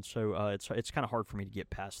there, and so it's kind of hard for me to get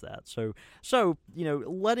past that. So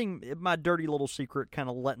letting my dirty little secret, kind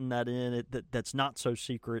of letting that in, that's not so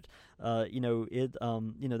secret, that's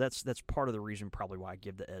part of the reason probably why I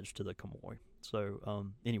give the edge to the Kamoy.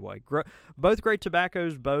 So anyway, both great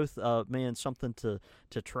tobaccos, both something to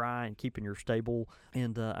try and keep in your stable,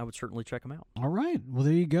 and I would certainly check them out. All right, well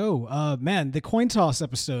there you go, man. The coin toss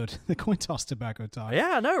episode, the coin toss tobacco talk.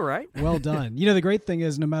 Yeah, I know, right? Well done. The great thing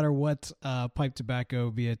is, no matter what pipe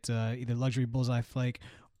tobacco, be it either luxury Bullseye Flake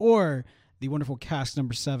or the wonderful cask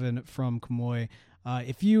number 7 from Kamoy.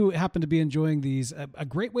 If you happen to be enjoying these, a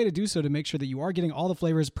great way to do so to make sure that you are getting all the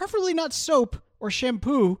flavors, preferably not soap or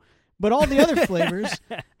shampoo, but all the other flavors,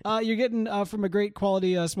 you're getting from a great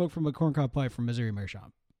quality smoke from a corncob pipe from Missouri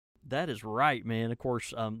Meerschaum. That is right, man. Of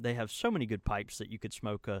course, they have so many good pipes that you could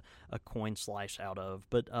smoke a coin slice out of.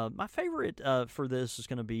 But my favorite for this is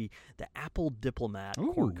going to be the Apple Diplomat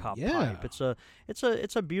corncob pipe.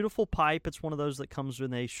 It's a beautiful pipe. It's one of those that comes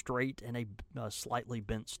in a straight and a slightly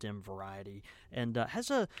bent stem variety, and has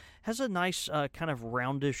a nice kind of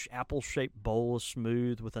roundish apple-shaped bowl,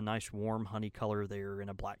 smooth with a nice warm honey color there and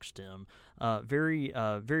a black stem. Very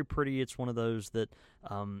pretty. It's one of those that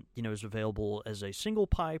is available as a single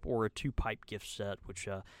pipe or a 2-pipe gift set, which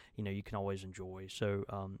you can always enjoy. So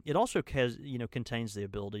it also contains the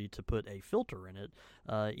ability to put a filter in it,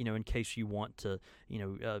 in case you want to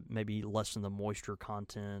maybe lessen the moisture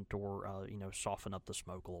content or soften up the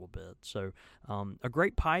smoke a little bit. So a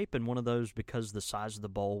great pipe, and one of those because the size of the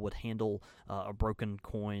bowl would handle a broken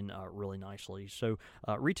coin really nicely. So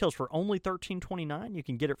retails for only $13.29. You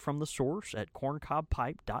can get it from the source at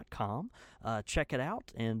corncobpipe.com. Check it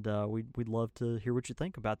out, and we'd love to hear what you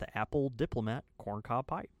think about the Apple Diplomat corncob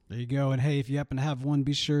pipe. There you go. And hey, if you happen to have one,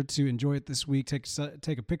 be sure to enjoy it this week.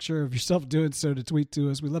 Take a picture of yourself doing so to tweet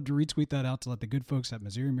to us. We'd love to retweet that out to let the good folks at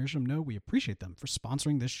Missouri Meerschaum know we appreciate them for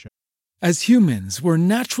sponsoring this show. As humans, we're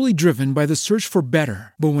naturally driven by the search for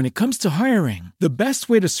better. But when it comes to hiring, the best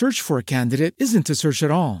way to search for a candidate isn't to search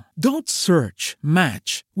at all. Don't search,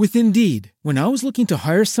 match with Indeed. When I was looking to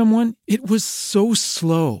hire someone, it was so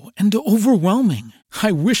slow and overwhelming.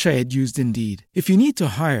 I wish I had used Indeed. If you need to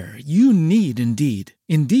hire, you need Indeed.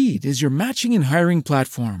 Indeed is your matching and hiring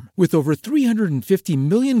platform with over 350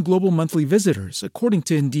 million global monthly visitors, according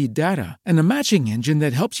to Indeed data, and a matching engine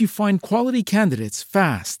that helps you find quality candidates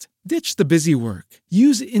fast. Ditch the busy work.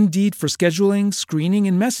 Use Indeed for scheduling, screening,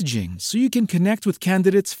 and messaging so you can connect with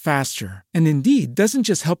candidates faster. And Indeed doesn't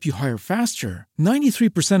just help you hire faster.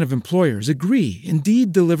 93% of employers agree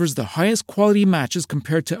Indeed delivers the highest quality matches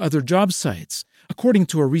compared to other job sites, according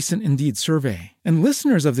to a recent Indeed survey. And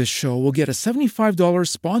listeners of this show will get a $75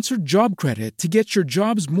 sponsored job credit to get your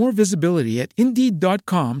jobs more visibility at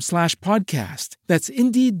Indeed.com/podcast. That's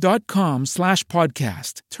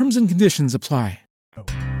Indeed.com/podcast. Terms and conditions apply.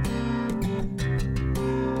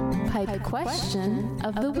 Pipe question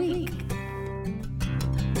of the week.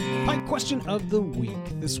 Pipe question of the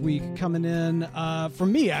week. This week coming in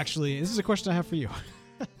from me, actually. This is a question I have for you.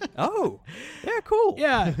 Oh, yeah, cool.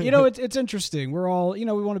 Yeah, it's interesting. We're all, we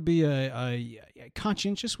want to be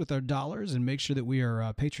conscientious with our dollars and make sure that we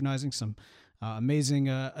are patronizing some amazing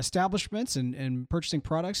establishments and purchasing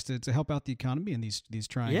products to help out the economy in these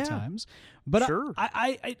trying times. But sure.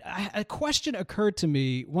 A question occurred to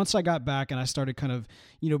me once I got back and I started kind of,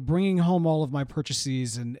 bringing home all of my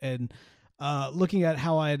purchases and looking at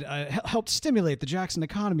how I'd helped stimulate the Jackson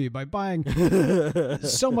economy by buying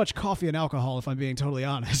so much coffee and alcohol, if I'm being totally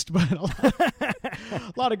honest, but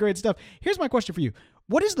a lot of great stuff. Here's my question for you.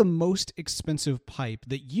 What is the most expensive pipe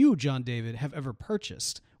that you, John David, have ever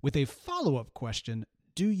purchased? With a follow-up question,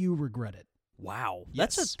 do you regret it? Wow.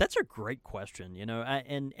 Yes. That's a great question, in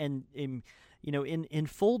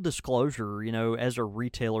full disclosure, as a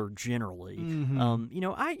retailer generally,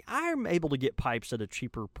 I'm able to get pipes at a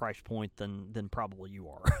cheaper price point than probably you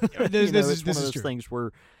are. This is one of those true. things where,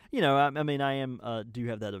 I am do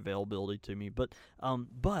have that availability to me, but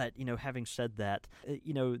having said that,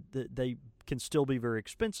 they can still be very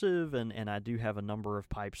expensive, and I do have a number of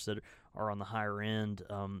pipes that are on the higher end,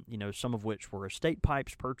 some of which were estate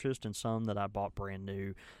pipes purchased and some that I bought brand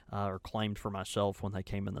new or claimed for myself when they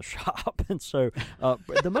came in the shop. And so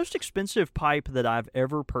the most expensive pipe that I've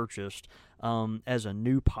ever purchased as a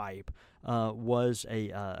new pipe was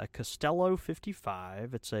a Castello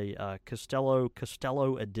 55. It's a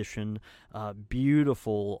Castello edition,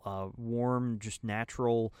 beautiful, warm, just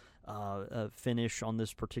natural finish on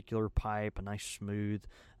this particular pipe, a nice smooth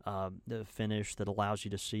finish that allows you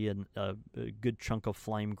to see a good chunk of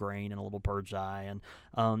flame grain and a little bird's eye. And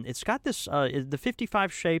it's got this the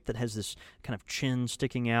 55 shape that has this kind of chin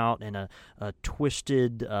sticking out and a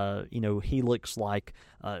twisted helix-like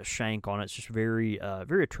shank on it. It's just very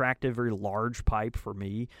very attractive, very large pipe for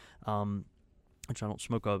me. Which I don't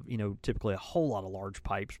smoke typically a whole lot of large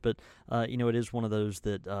pipes, but it is one of those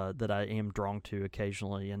that I am drawn to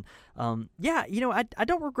occasionally, and I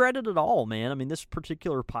don't regret it at all, man. I mean, this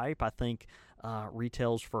particular pipe I think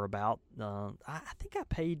retails for about I think I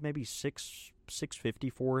paid maybe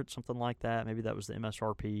 $650 for it, something like that. Maybe that was the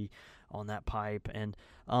MSRP on that pipe, and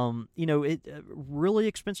it really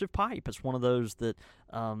expensive pipe. It's one of those that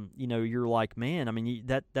you're like, man, I mean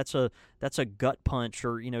that's a gut punch,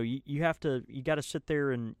 or you got to sit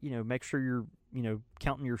there and make sure you're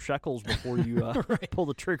counting your shekels before you right. pull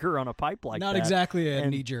the trigger on a pipe like Not that. Not exactly a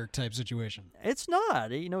knee-jerk type situation. It's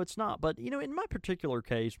not. It's not. But, in my particular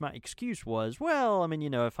case, my excuse was, well, I mean,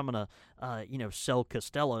 if I'm going to, sell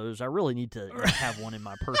Castellos, I really need to have one in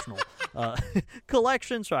my personal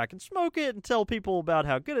collection so I can smoke it and tell people about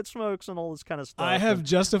how good it smokes and all this kind of stuff. I have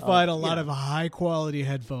justified a lot of high-quality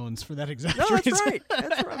headphones for that exact reason. That's right.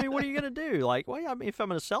 That's right. I mean, what are you going to do? Like, well, I mean, if I'm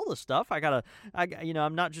going to sell this stuff, I'm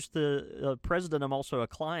not just the president, I'm also a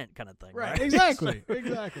client kind of thing. Right. Exactly.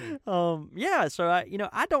 Exactly. Yeah. So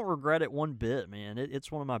I don't regret it one bit, man.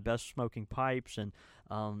 It's one of my best smoking pipes, and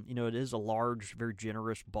it is a large, very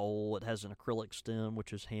generous bowl. It has an acrylic stem,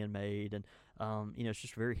 which is handmade, and it's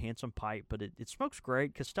just a very handsome pipe, but it smokes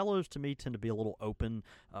great. Castellos, to me, tend to be a little open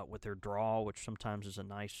with their draw, which sometimes is a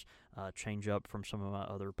nice change up from some of my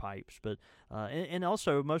other pipes. But and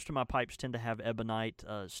also, most of my pipes tend to have ebonite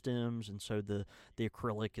stems, and so the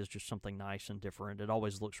acrylic is just something nice and different. It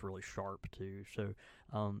always looks really sharp, too. So,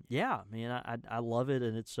 yeah, man, I love it,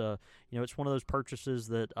 and it's it's one of those purchases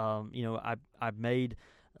that I've made.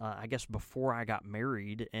 I guess before I got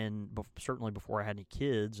married, and certainly before I had any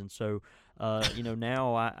kids, and so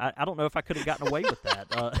now I don't know if I could have gotten away with that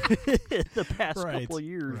the past couple of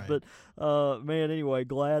years. Right. But man, anyway,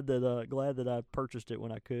 glad that I purchased it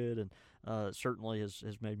when I could, and certainly has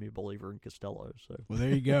made me a believer in Castello. So well, there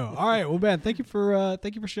you go. All right, well, Ben, thank you for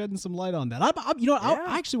shedding some light on that.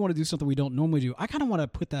 I actually want to do something we don't normally do. I kind of want to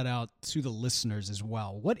put that out to the listeners as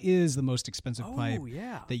well. What is the most expensive pipe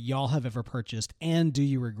that y'all have ever purchased, and do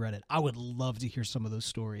you regret it? I would love to hear some of those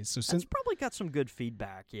stories. So it's probably got some good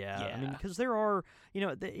feedback. Yeah. I mean, because there are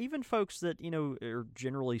even folks that are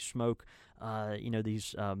generally smoke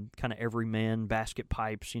these kind of everyman basket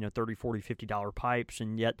pipes, $30, $40, $50 pipes,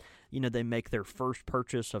 and yet they make their first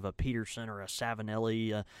purchase of a Peterson or a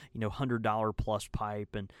Savinelli, $100 plus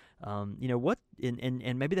pipe, and what,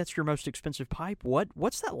 and maybe that's your most expensive pipe.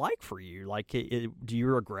 What's that like for you? Like, do you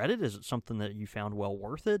regret it? Is it something that you found well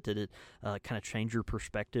worth it? Did it kind of change your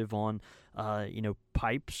perspective on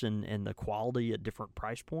pipes and the quality at different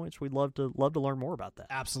price points? We'd love to learn more about that.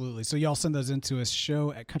 Absolutely. So y'all send those into us,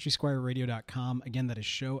 show at countrysquireradio.com. Again, that is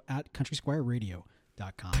show at countrysquireradio.com.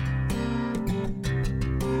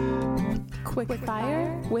 Quick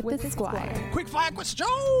fire with the Squire. Quick fire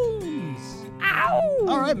questions. Ow!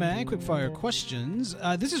 All right, man. Quick fire questions.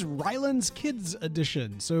 This is Ryland's Kids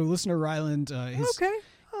edition. So listener Ryland, okay.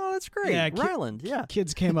 Oh, that's great. Yeah, Ryland, yeah.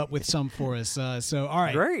 Kids came up with some for us. So, all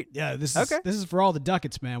right. Great. Yeah, this is for all the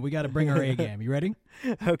ducats, man. We got to bring our A game. You ready?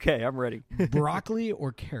 Okay, I'm ready. Broccoli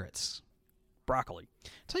or carrots? Broccoli.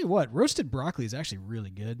 Tell you what, roasted broccoli is actually really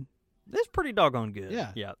good. It's pretty doggone good.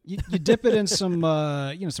 Yeah. Yeah. You dip it in some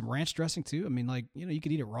some ranch dressing too. I mean, like, you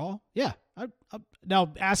could eat it raw. Yeah.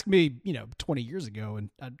 Now ask me, 20 years ago, and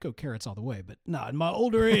I'd go carrots all the way. But no, in my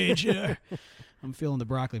older age, I'm feeling the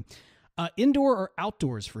broccoli. Indoor or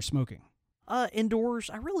outdoors for smoking? Indoors.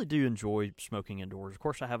 I really do enjoy smoking indoors. Of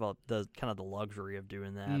course, I have the luxury of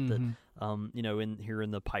doing that. Mm-hmm. That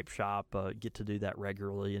in the pipe shop, get to do that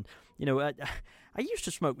regularly. And I used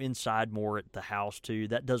to smoke inside more at the house too.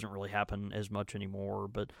 That doesn't really happen as much anymore.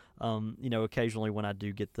 But occasionally when I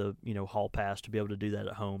do get the hall pass to be able to do that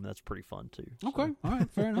at home, that's pretty fun too. Okay, So. all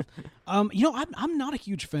right, fair enough. I'm not a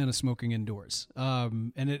huge fan of smoking indoors.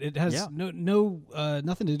 And it has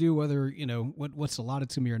nothing to do whether what's allotted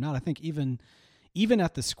to me or not. I think even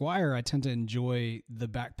at the Squire, I tend to enjoy the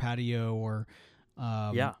back patio or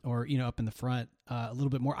up in the front a little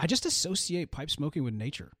bit more. I just associate pipe smoking with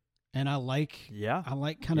nature. And I like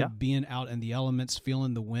kind of being out in the elements,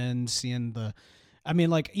 feeling the wind, seeing there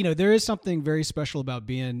is something very special about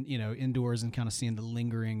being, indoors and kind of seeing the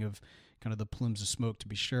lingering of kind of the plumes of smoke, to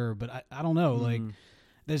be sure. But I don't know, like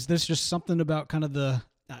there's just something about kind of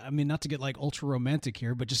not to get like ultra romantic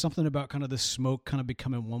here, but just something about kind of the smoke kind of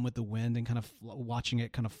becoming one with the wind and kind of watching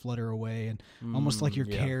it kind of flutter away, and almost like your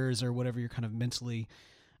cares or whatever you're kind of mentally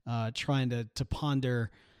trying to ponder.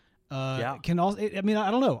 Can also, I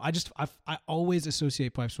don't know. I always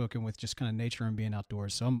associate pipe smoking with just kind of nature and being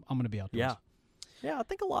outdoors. So I'm going to be outdoors. Yeah. I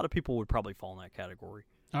think a lot of people would probably fall in that category.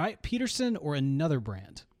 All right, Peterson or another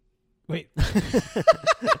brand? Wait,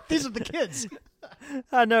 these are the kids.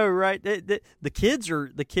 I know, right? The kids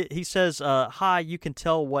are the kid. He says, "Hi, you can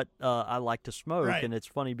tell what I like to smoke," right. And it's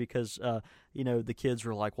funny because the kids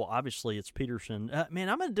are like, "Well, obviously it's Peterson." Man,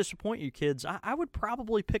 I'm going to disappoint you, kids. I would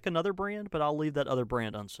probably pick another brand, but I'll leave that other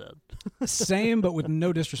brand unsaid. Same, but with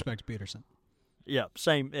no disrespect to Peterson. Yeah,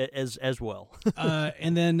 same as well.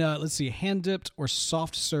 And then let's see, hand dipped or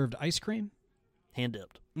soft served ice cream. Hand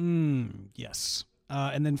dipped. Yes.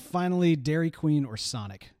 And then finally, Dairy Queen or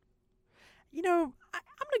Sonic.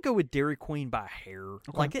 I'm going to go with Dairy Queen by a hair.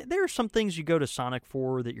 Okay. Like, there are some things you go to Sonic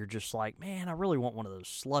for that you're just like, man, I really want one of those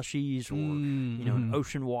slushies or, an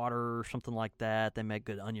ocean water or something like that. They make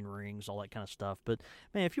good onion rings, all that kind of stuff. But,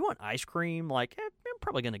 man, if you want ice cream, like, I'm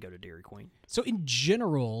probably going to go to Dairy Queen. So, in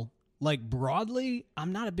general, like, broadly,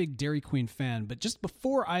 I'm not a big Dairy Queen fan. But just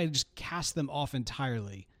before I just cast them off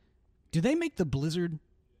entirely, do they make the Blizzard?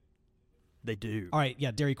 They do. All right,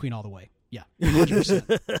 yeah, Dairy Queen all the way. Yeah,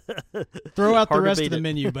 100%. Throw out the rest of the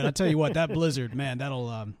menu, but I tell you what, that Blizzard, man, that'll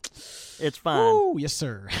it's fine. Oh, yes,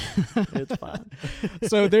 sir. It's fine.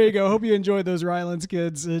 So there you go. Hope you enjoyed those Rylands,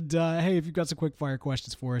 kids. And hey, if you've got some quick fire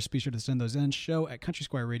questions for us, be sure to send those in. Show at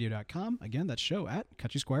countrysquireradio.com. Again, that's show at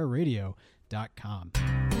countrysquireradio.com.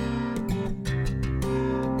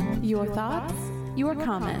 Your thoughts, your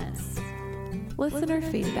comments, listener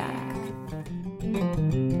feedback.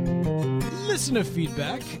 Listener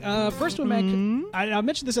feedback. First one, Mac. I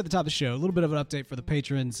mentioned this at the top of the show. A little bit of an update for the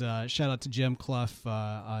patrons. Shout out to Jim Clough,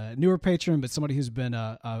 a newer patron, but somebody who's been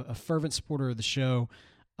a fervent supporter of the show.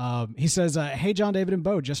 He says, hey, John, David, and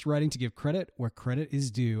Bo, just writing to give credit where credit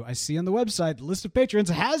is due. I see on the website the list of patrons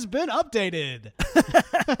has been updated.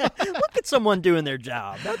 Look at someone doing their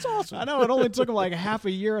job. That's awesome. I know. It only took him like half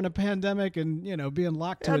a year in a pandemic and, being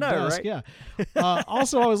locked to a desk. Right? Yeah.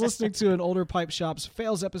 Also, I was listening to an older Pipe Shops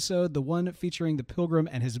Fails episode, the one featuring the Pilgrim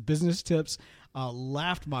and his business tips.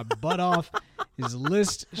 Laughed my butt off. His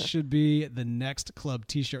list should be the next club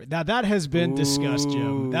T-shirt. Now, that has been discussed,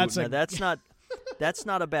 Jim. That's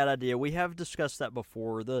not a bad idea. We have discussed that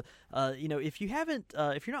before. If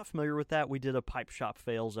you're not familiar with that, we did a Pipe Shop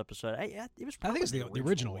Fails episode. It was probably I think it's the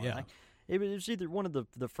original one. Yeah. It was either one of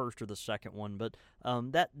the first or the second one, but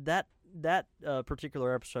that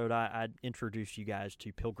particular episode, I introduced you guys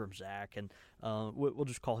to Pilgrim Zach, and we'll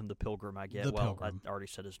just call him the Pilgrim, I guess. Pilgrim. I already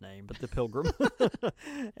said his name, but the Pilgrim.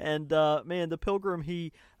 And man, the Pilgrim,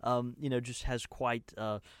 he just has quite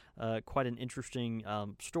an interesting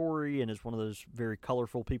story, and is one of those very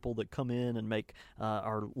colorful people that come in and make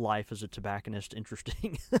our life as a tobacconist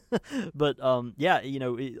interesting. But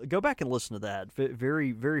go back and listen to that.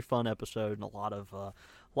 Very, very fun episode, and a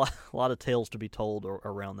lot of tales to be told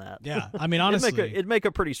around that. Yeah, I mean, honestly, it'd make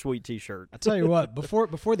a pretty sweet T-shirt. I tell you what, before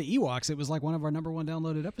the Ewoks, it was like one of our number one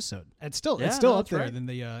downloaded episode. It's still up there in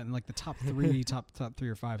the in like the top three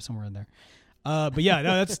or five, somewhere in there. But yeah,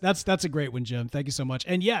 no, that's a great one, Jim. Thank you so much.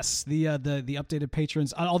 And yes, the updated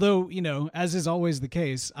patrons. Although as is always the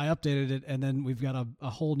case, I updated it, and then we've got a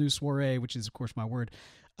whole new soiree, which is of course my word,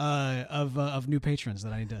 of new patrons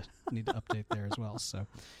that I need to update there as well. So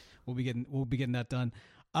we'll be getting that done.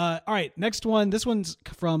 All right, next one. This one's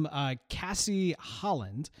from Cassie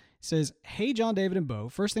Holland. It says, hey, John, David, and Bo.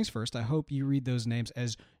 First things first, I hope you read those names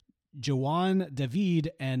as Joanne,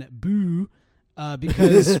 David, and Boo,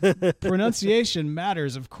 because pronunciation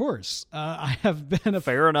matters, of course. I have been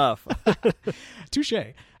fair enough. Touche.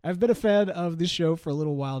 I've been a fan of this show for a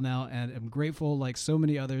little while now, and am grateful, like so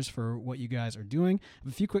many others, for what you guys are doing. I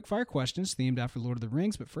have a few quick fire questions themed after Lord of the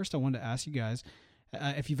Rings, but first I wanted to ask you guys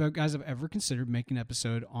if you guys have ever considered making an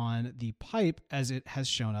episode on the pipe as it has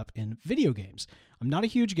shown up in video games. I'm not a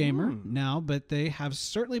huge gamer now, but they have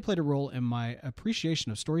certainly played a role in my appreciation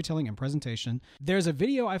of storytelling and presentation. There's a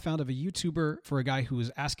video I found of a YouTuber for a guy who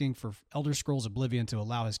was asking for Elder Scrolls Oblivion to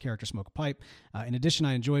allow his character to smoke a pipe. In addition,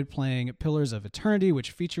 I enjoyed playing Pillars of Eternity,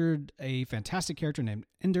 which featured a fantastic character named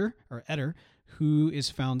Eder, who is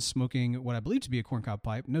found smoking what I believe to be a corncob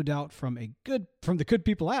pipe, no doubt from the good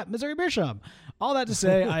people at Missouri Meerschaum. All that to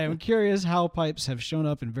say, I am curious how pipes have shown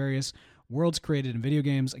up in various worlds created in video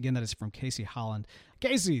games. Again, that is from Casey Holland.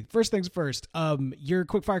 Casey, first things first, your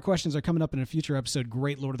quickfire questions are coming up in a future episode.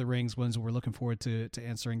 Great Lord of the Rings ones. We're looking forward to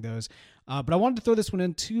answering those. But I wanted to throw this one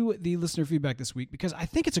into the listener feedback this week because I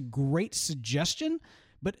think it's a great suggestion.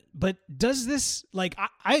 But does this, like,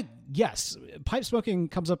 yes, pipe smoking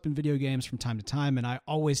comes up in video games from time to time, and I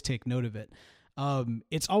always take note of it.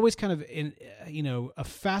 It's always kind of a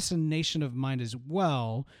fascination of mine as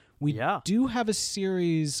well. We do have a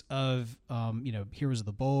series of Heroes of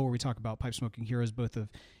the Bowl, where we talk about pipe smoking heroes, both of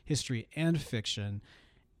history and fiction.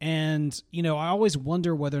 And I always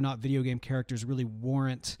wonder whether or not video game characters really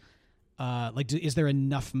warrant, is there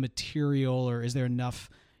enough material, or is there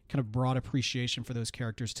enough kind of broad appreciation for those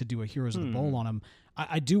characters to do a Heroes of the Bowl on them.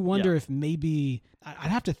 I do wonder if maybe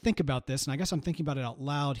I'd have to think about this, and I guess I'm thinking about it out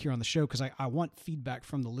loud here on the show because I want feedback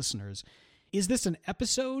from the listeners. Is this an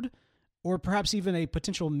episode or perhaps even a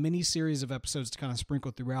potential mini series of episodes to kind of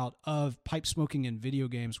sprinkle throughout of pipe smoking in video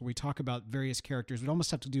games, where we talk about various characters. We'd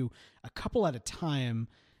almost have to do a couple at a time,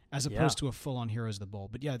 as opposed to a full-on Heroes of the Bowl.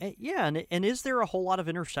 But and is there a whole lot of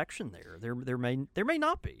intersection there? There may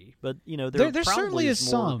not be, but there certainly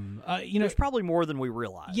is more, some. There's probably more than we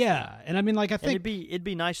realize. Yeah, and I mean, like, I think it'd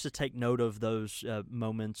be nice to take note of those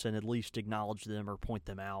moments and at least acknowledge them or point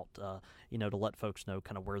them out. To let folks know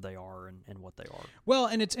kind of where they are and what they are. Well,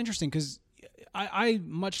 and it's interesting because I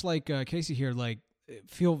much like Casey here, like,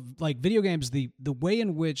 feel like video games, the way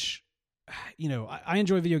in which, I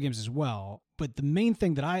enjoy video games as well, but the main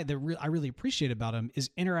thing that I really appreciate about them is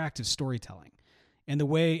interactive storytelling, and the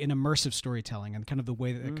way in immersive storytelling, and kind of the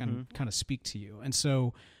way that it can kind of speak to you. And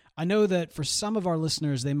so I know that for some of our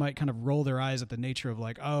listeners, they might kind of roll their eyes at the nature of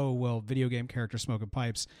like, oh, well, video game characters smoking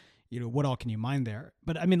pipes, what all can you mine there?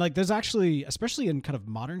 But I mean, like, there's actually, especially in kind of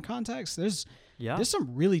modern context, there's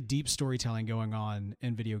some really deep storytelling going on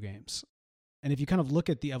in video games. And if you kind of look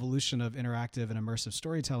at the evolution of interactive and immersive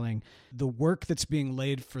storytelling, the work that's being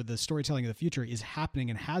laid for the storytelling of the future is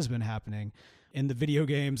happening and has been happening in the video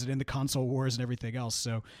games and in the console wars and everything else.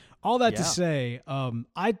 So all that to say, I'm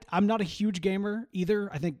not a huge gamer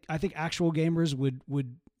either. I think actual gamers would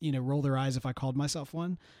roll their eyes if I called myself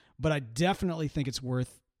one, but I definitely think it's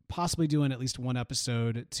worth possibly doing at least one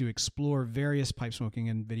episode to explore various pipe smoking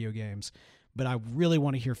in video games. But I really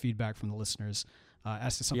want to hear feedback from the listeners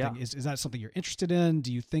as to something. Is that something you're interested in?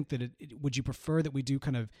 Do you think that would you prefer that we do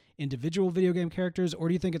kind of individual video game characters, or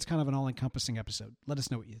do you think it's kind of an all-encompassing episode? Let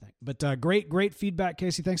us know what you think. But great feedback,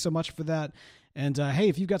 Casey. Thanks so much for that. And hey,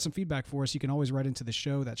 if you've got some feedback for us, you can always write into the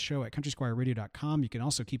show. That show at countrysquireradio.com. You can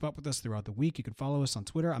also keep up with us throughout the week. You can follow us on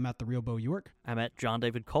Twitter. I'm at The Real Bo York. I'm at John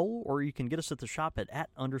David Cole, or you can get us at the shop at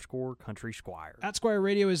 @_Country Squire. At Squire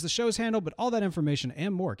Radio is the show's handle, but all that information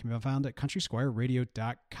and more can be found at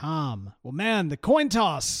countrysquireradio.com. Well, man, the coin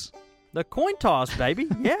toss. The coin toss, baby.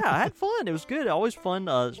 Yeah, I had fun. It was good. Always fun,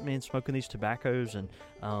 smoking these tobaccos. And,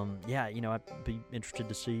 I'd be interested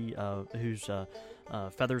to see whose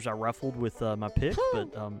feathers I ruffled with my pick. But,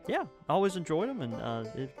 I always enjoyed them, and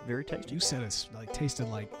it's very tasty. You said it's tasted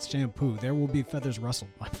like shampoo. There will be feathers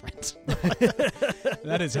rustled, my friends.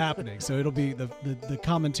 That is happening. So it'll be, the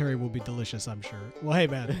commentary will be delicious, I'm sure. Well, hey,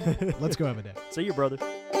 man, let's go have a day. See you, brother.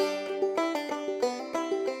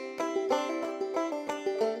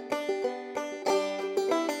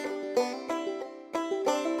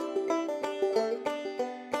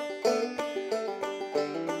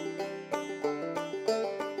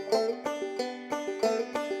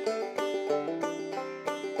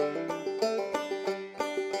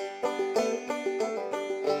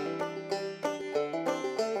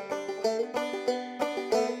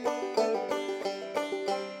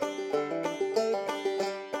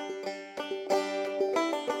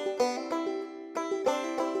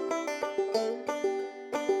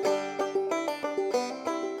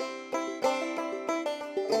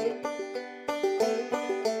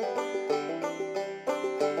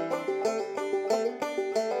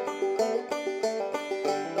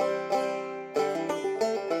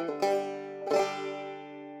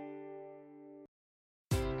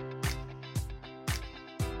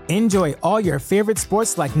 Enjoy all your favorite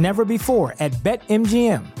sports like never before at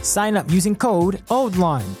BetMGM. Sign up using code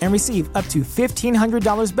OLDLINE and receive up to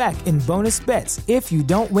 $1,500 back in bonus bets if you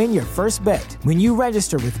don't win your first bet. When you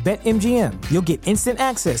register with BetMGM, you'll get instant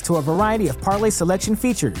access to a variety of parlay selection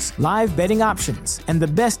features, live betting options, and the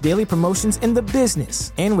best daily promotions in the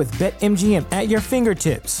business. And with BetMGM at your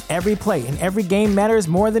fingertips, every play and every game matters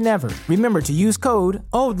more than ever. Remember to use code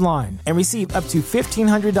OLDLINE and receive up to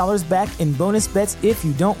 $1,500 back in bonus bets if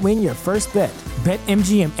you don't win your first bet.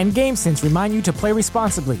 BetMGM and GameSense remind you to play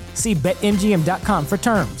responsibly. See BetMGM.com for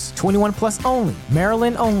terms. 21 plus only.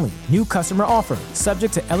 Maryland only. New customer offer.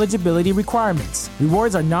 Subject to eligibility requirements.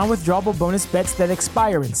 Rewards are non-withdrawable bonus bets that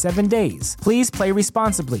expire in 7 days. Please play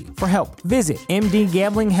responsibly. For help, visit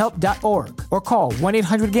mdgamblinghelp.org or call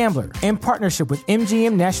 1-800-GAMBLER in partnership with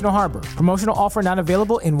MGM National Harbor. Promotional offer not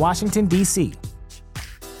available in Washington, D.C.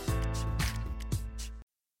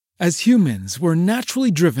 As humans, we're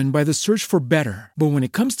naturally driven by the search for better. But when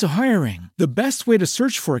it comes to hiring, the best way to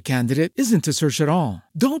search for a candidate isn't to search at all.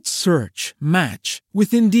 Don't search, match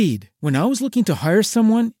with Indeed. When I was looking to hire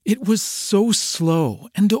someone, it was so slow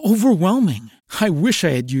and overwhelming. I wish I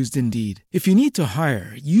had used Indeed. If you need to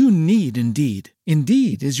hire, you need Indeed.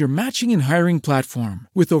 Indeed is your matching and hiring platform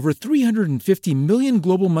with over 350 million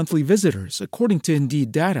global monthly visitors, according to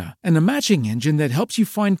Indeed data, and a matching engine that helps you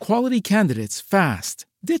find quality candidates fast.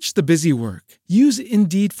 Ditch the busy work. Use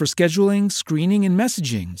Indeed for scheduling, screening, and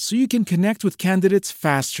messaging so you can connect with candidates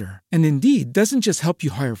faster. And Indeed doesn't just help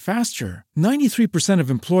you hire faster. 93%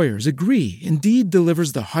 of employers agree Indeed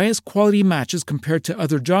delivers the highest quality matches compared to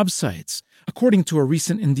other job sites, according to a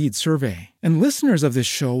recent Indeed survey. And listeners of this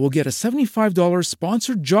show will get a $75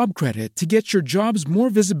 sponsored job credit to get your jobs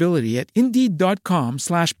more visibility at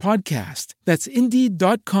Indeed.com/podcast. That's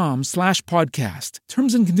Indeed.com/podcast.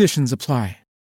 Terms and conditions apply.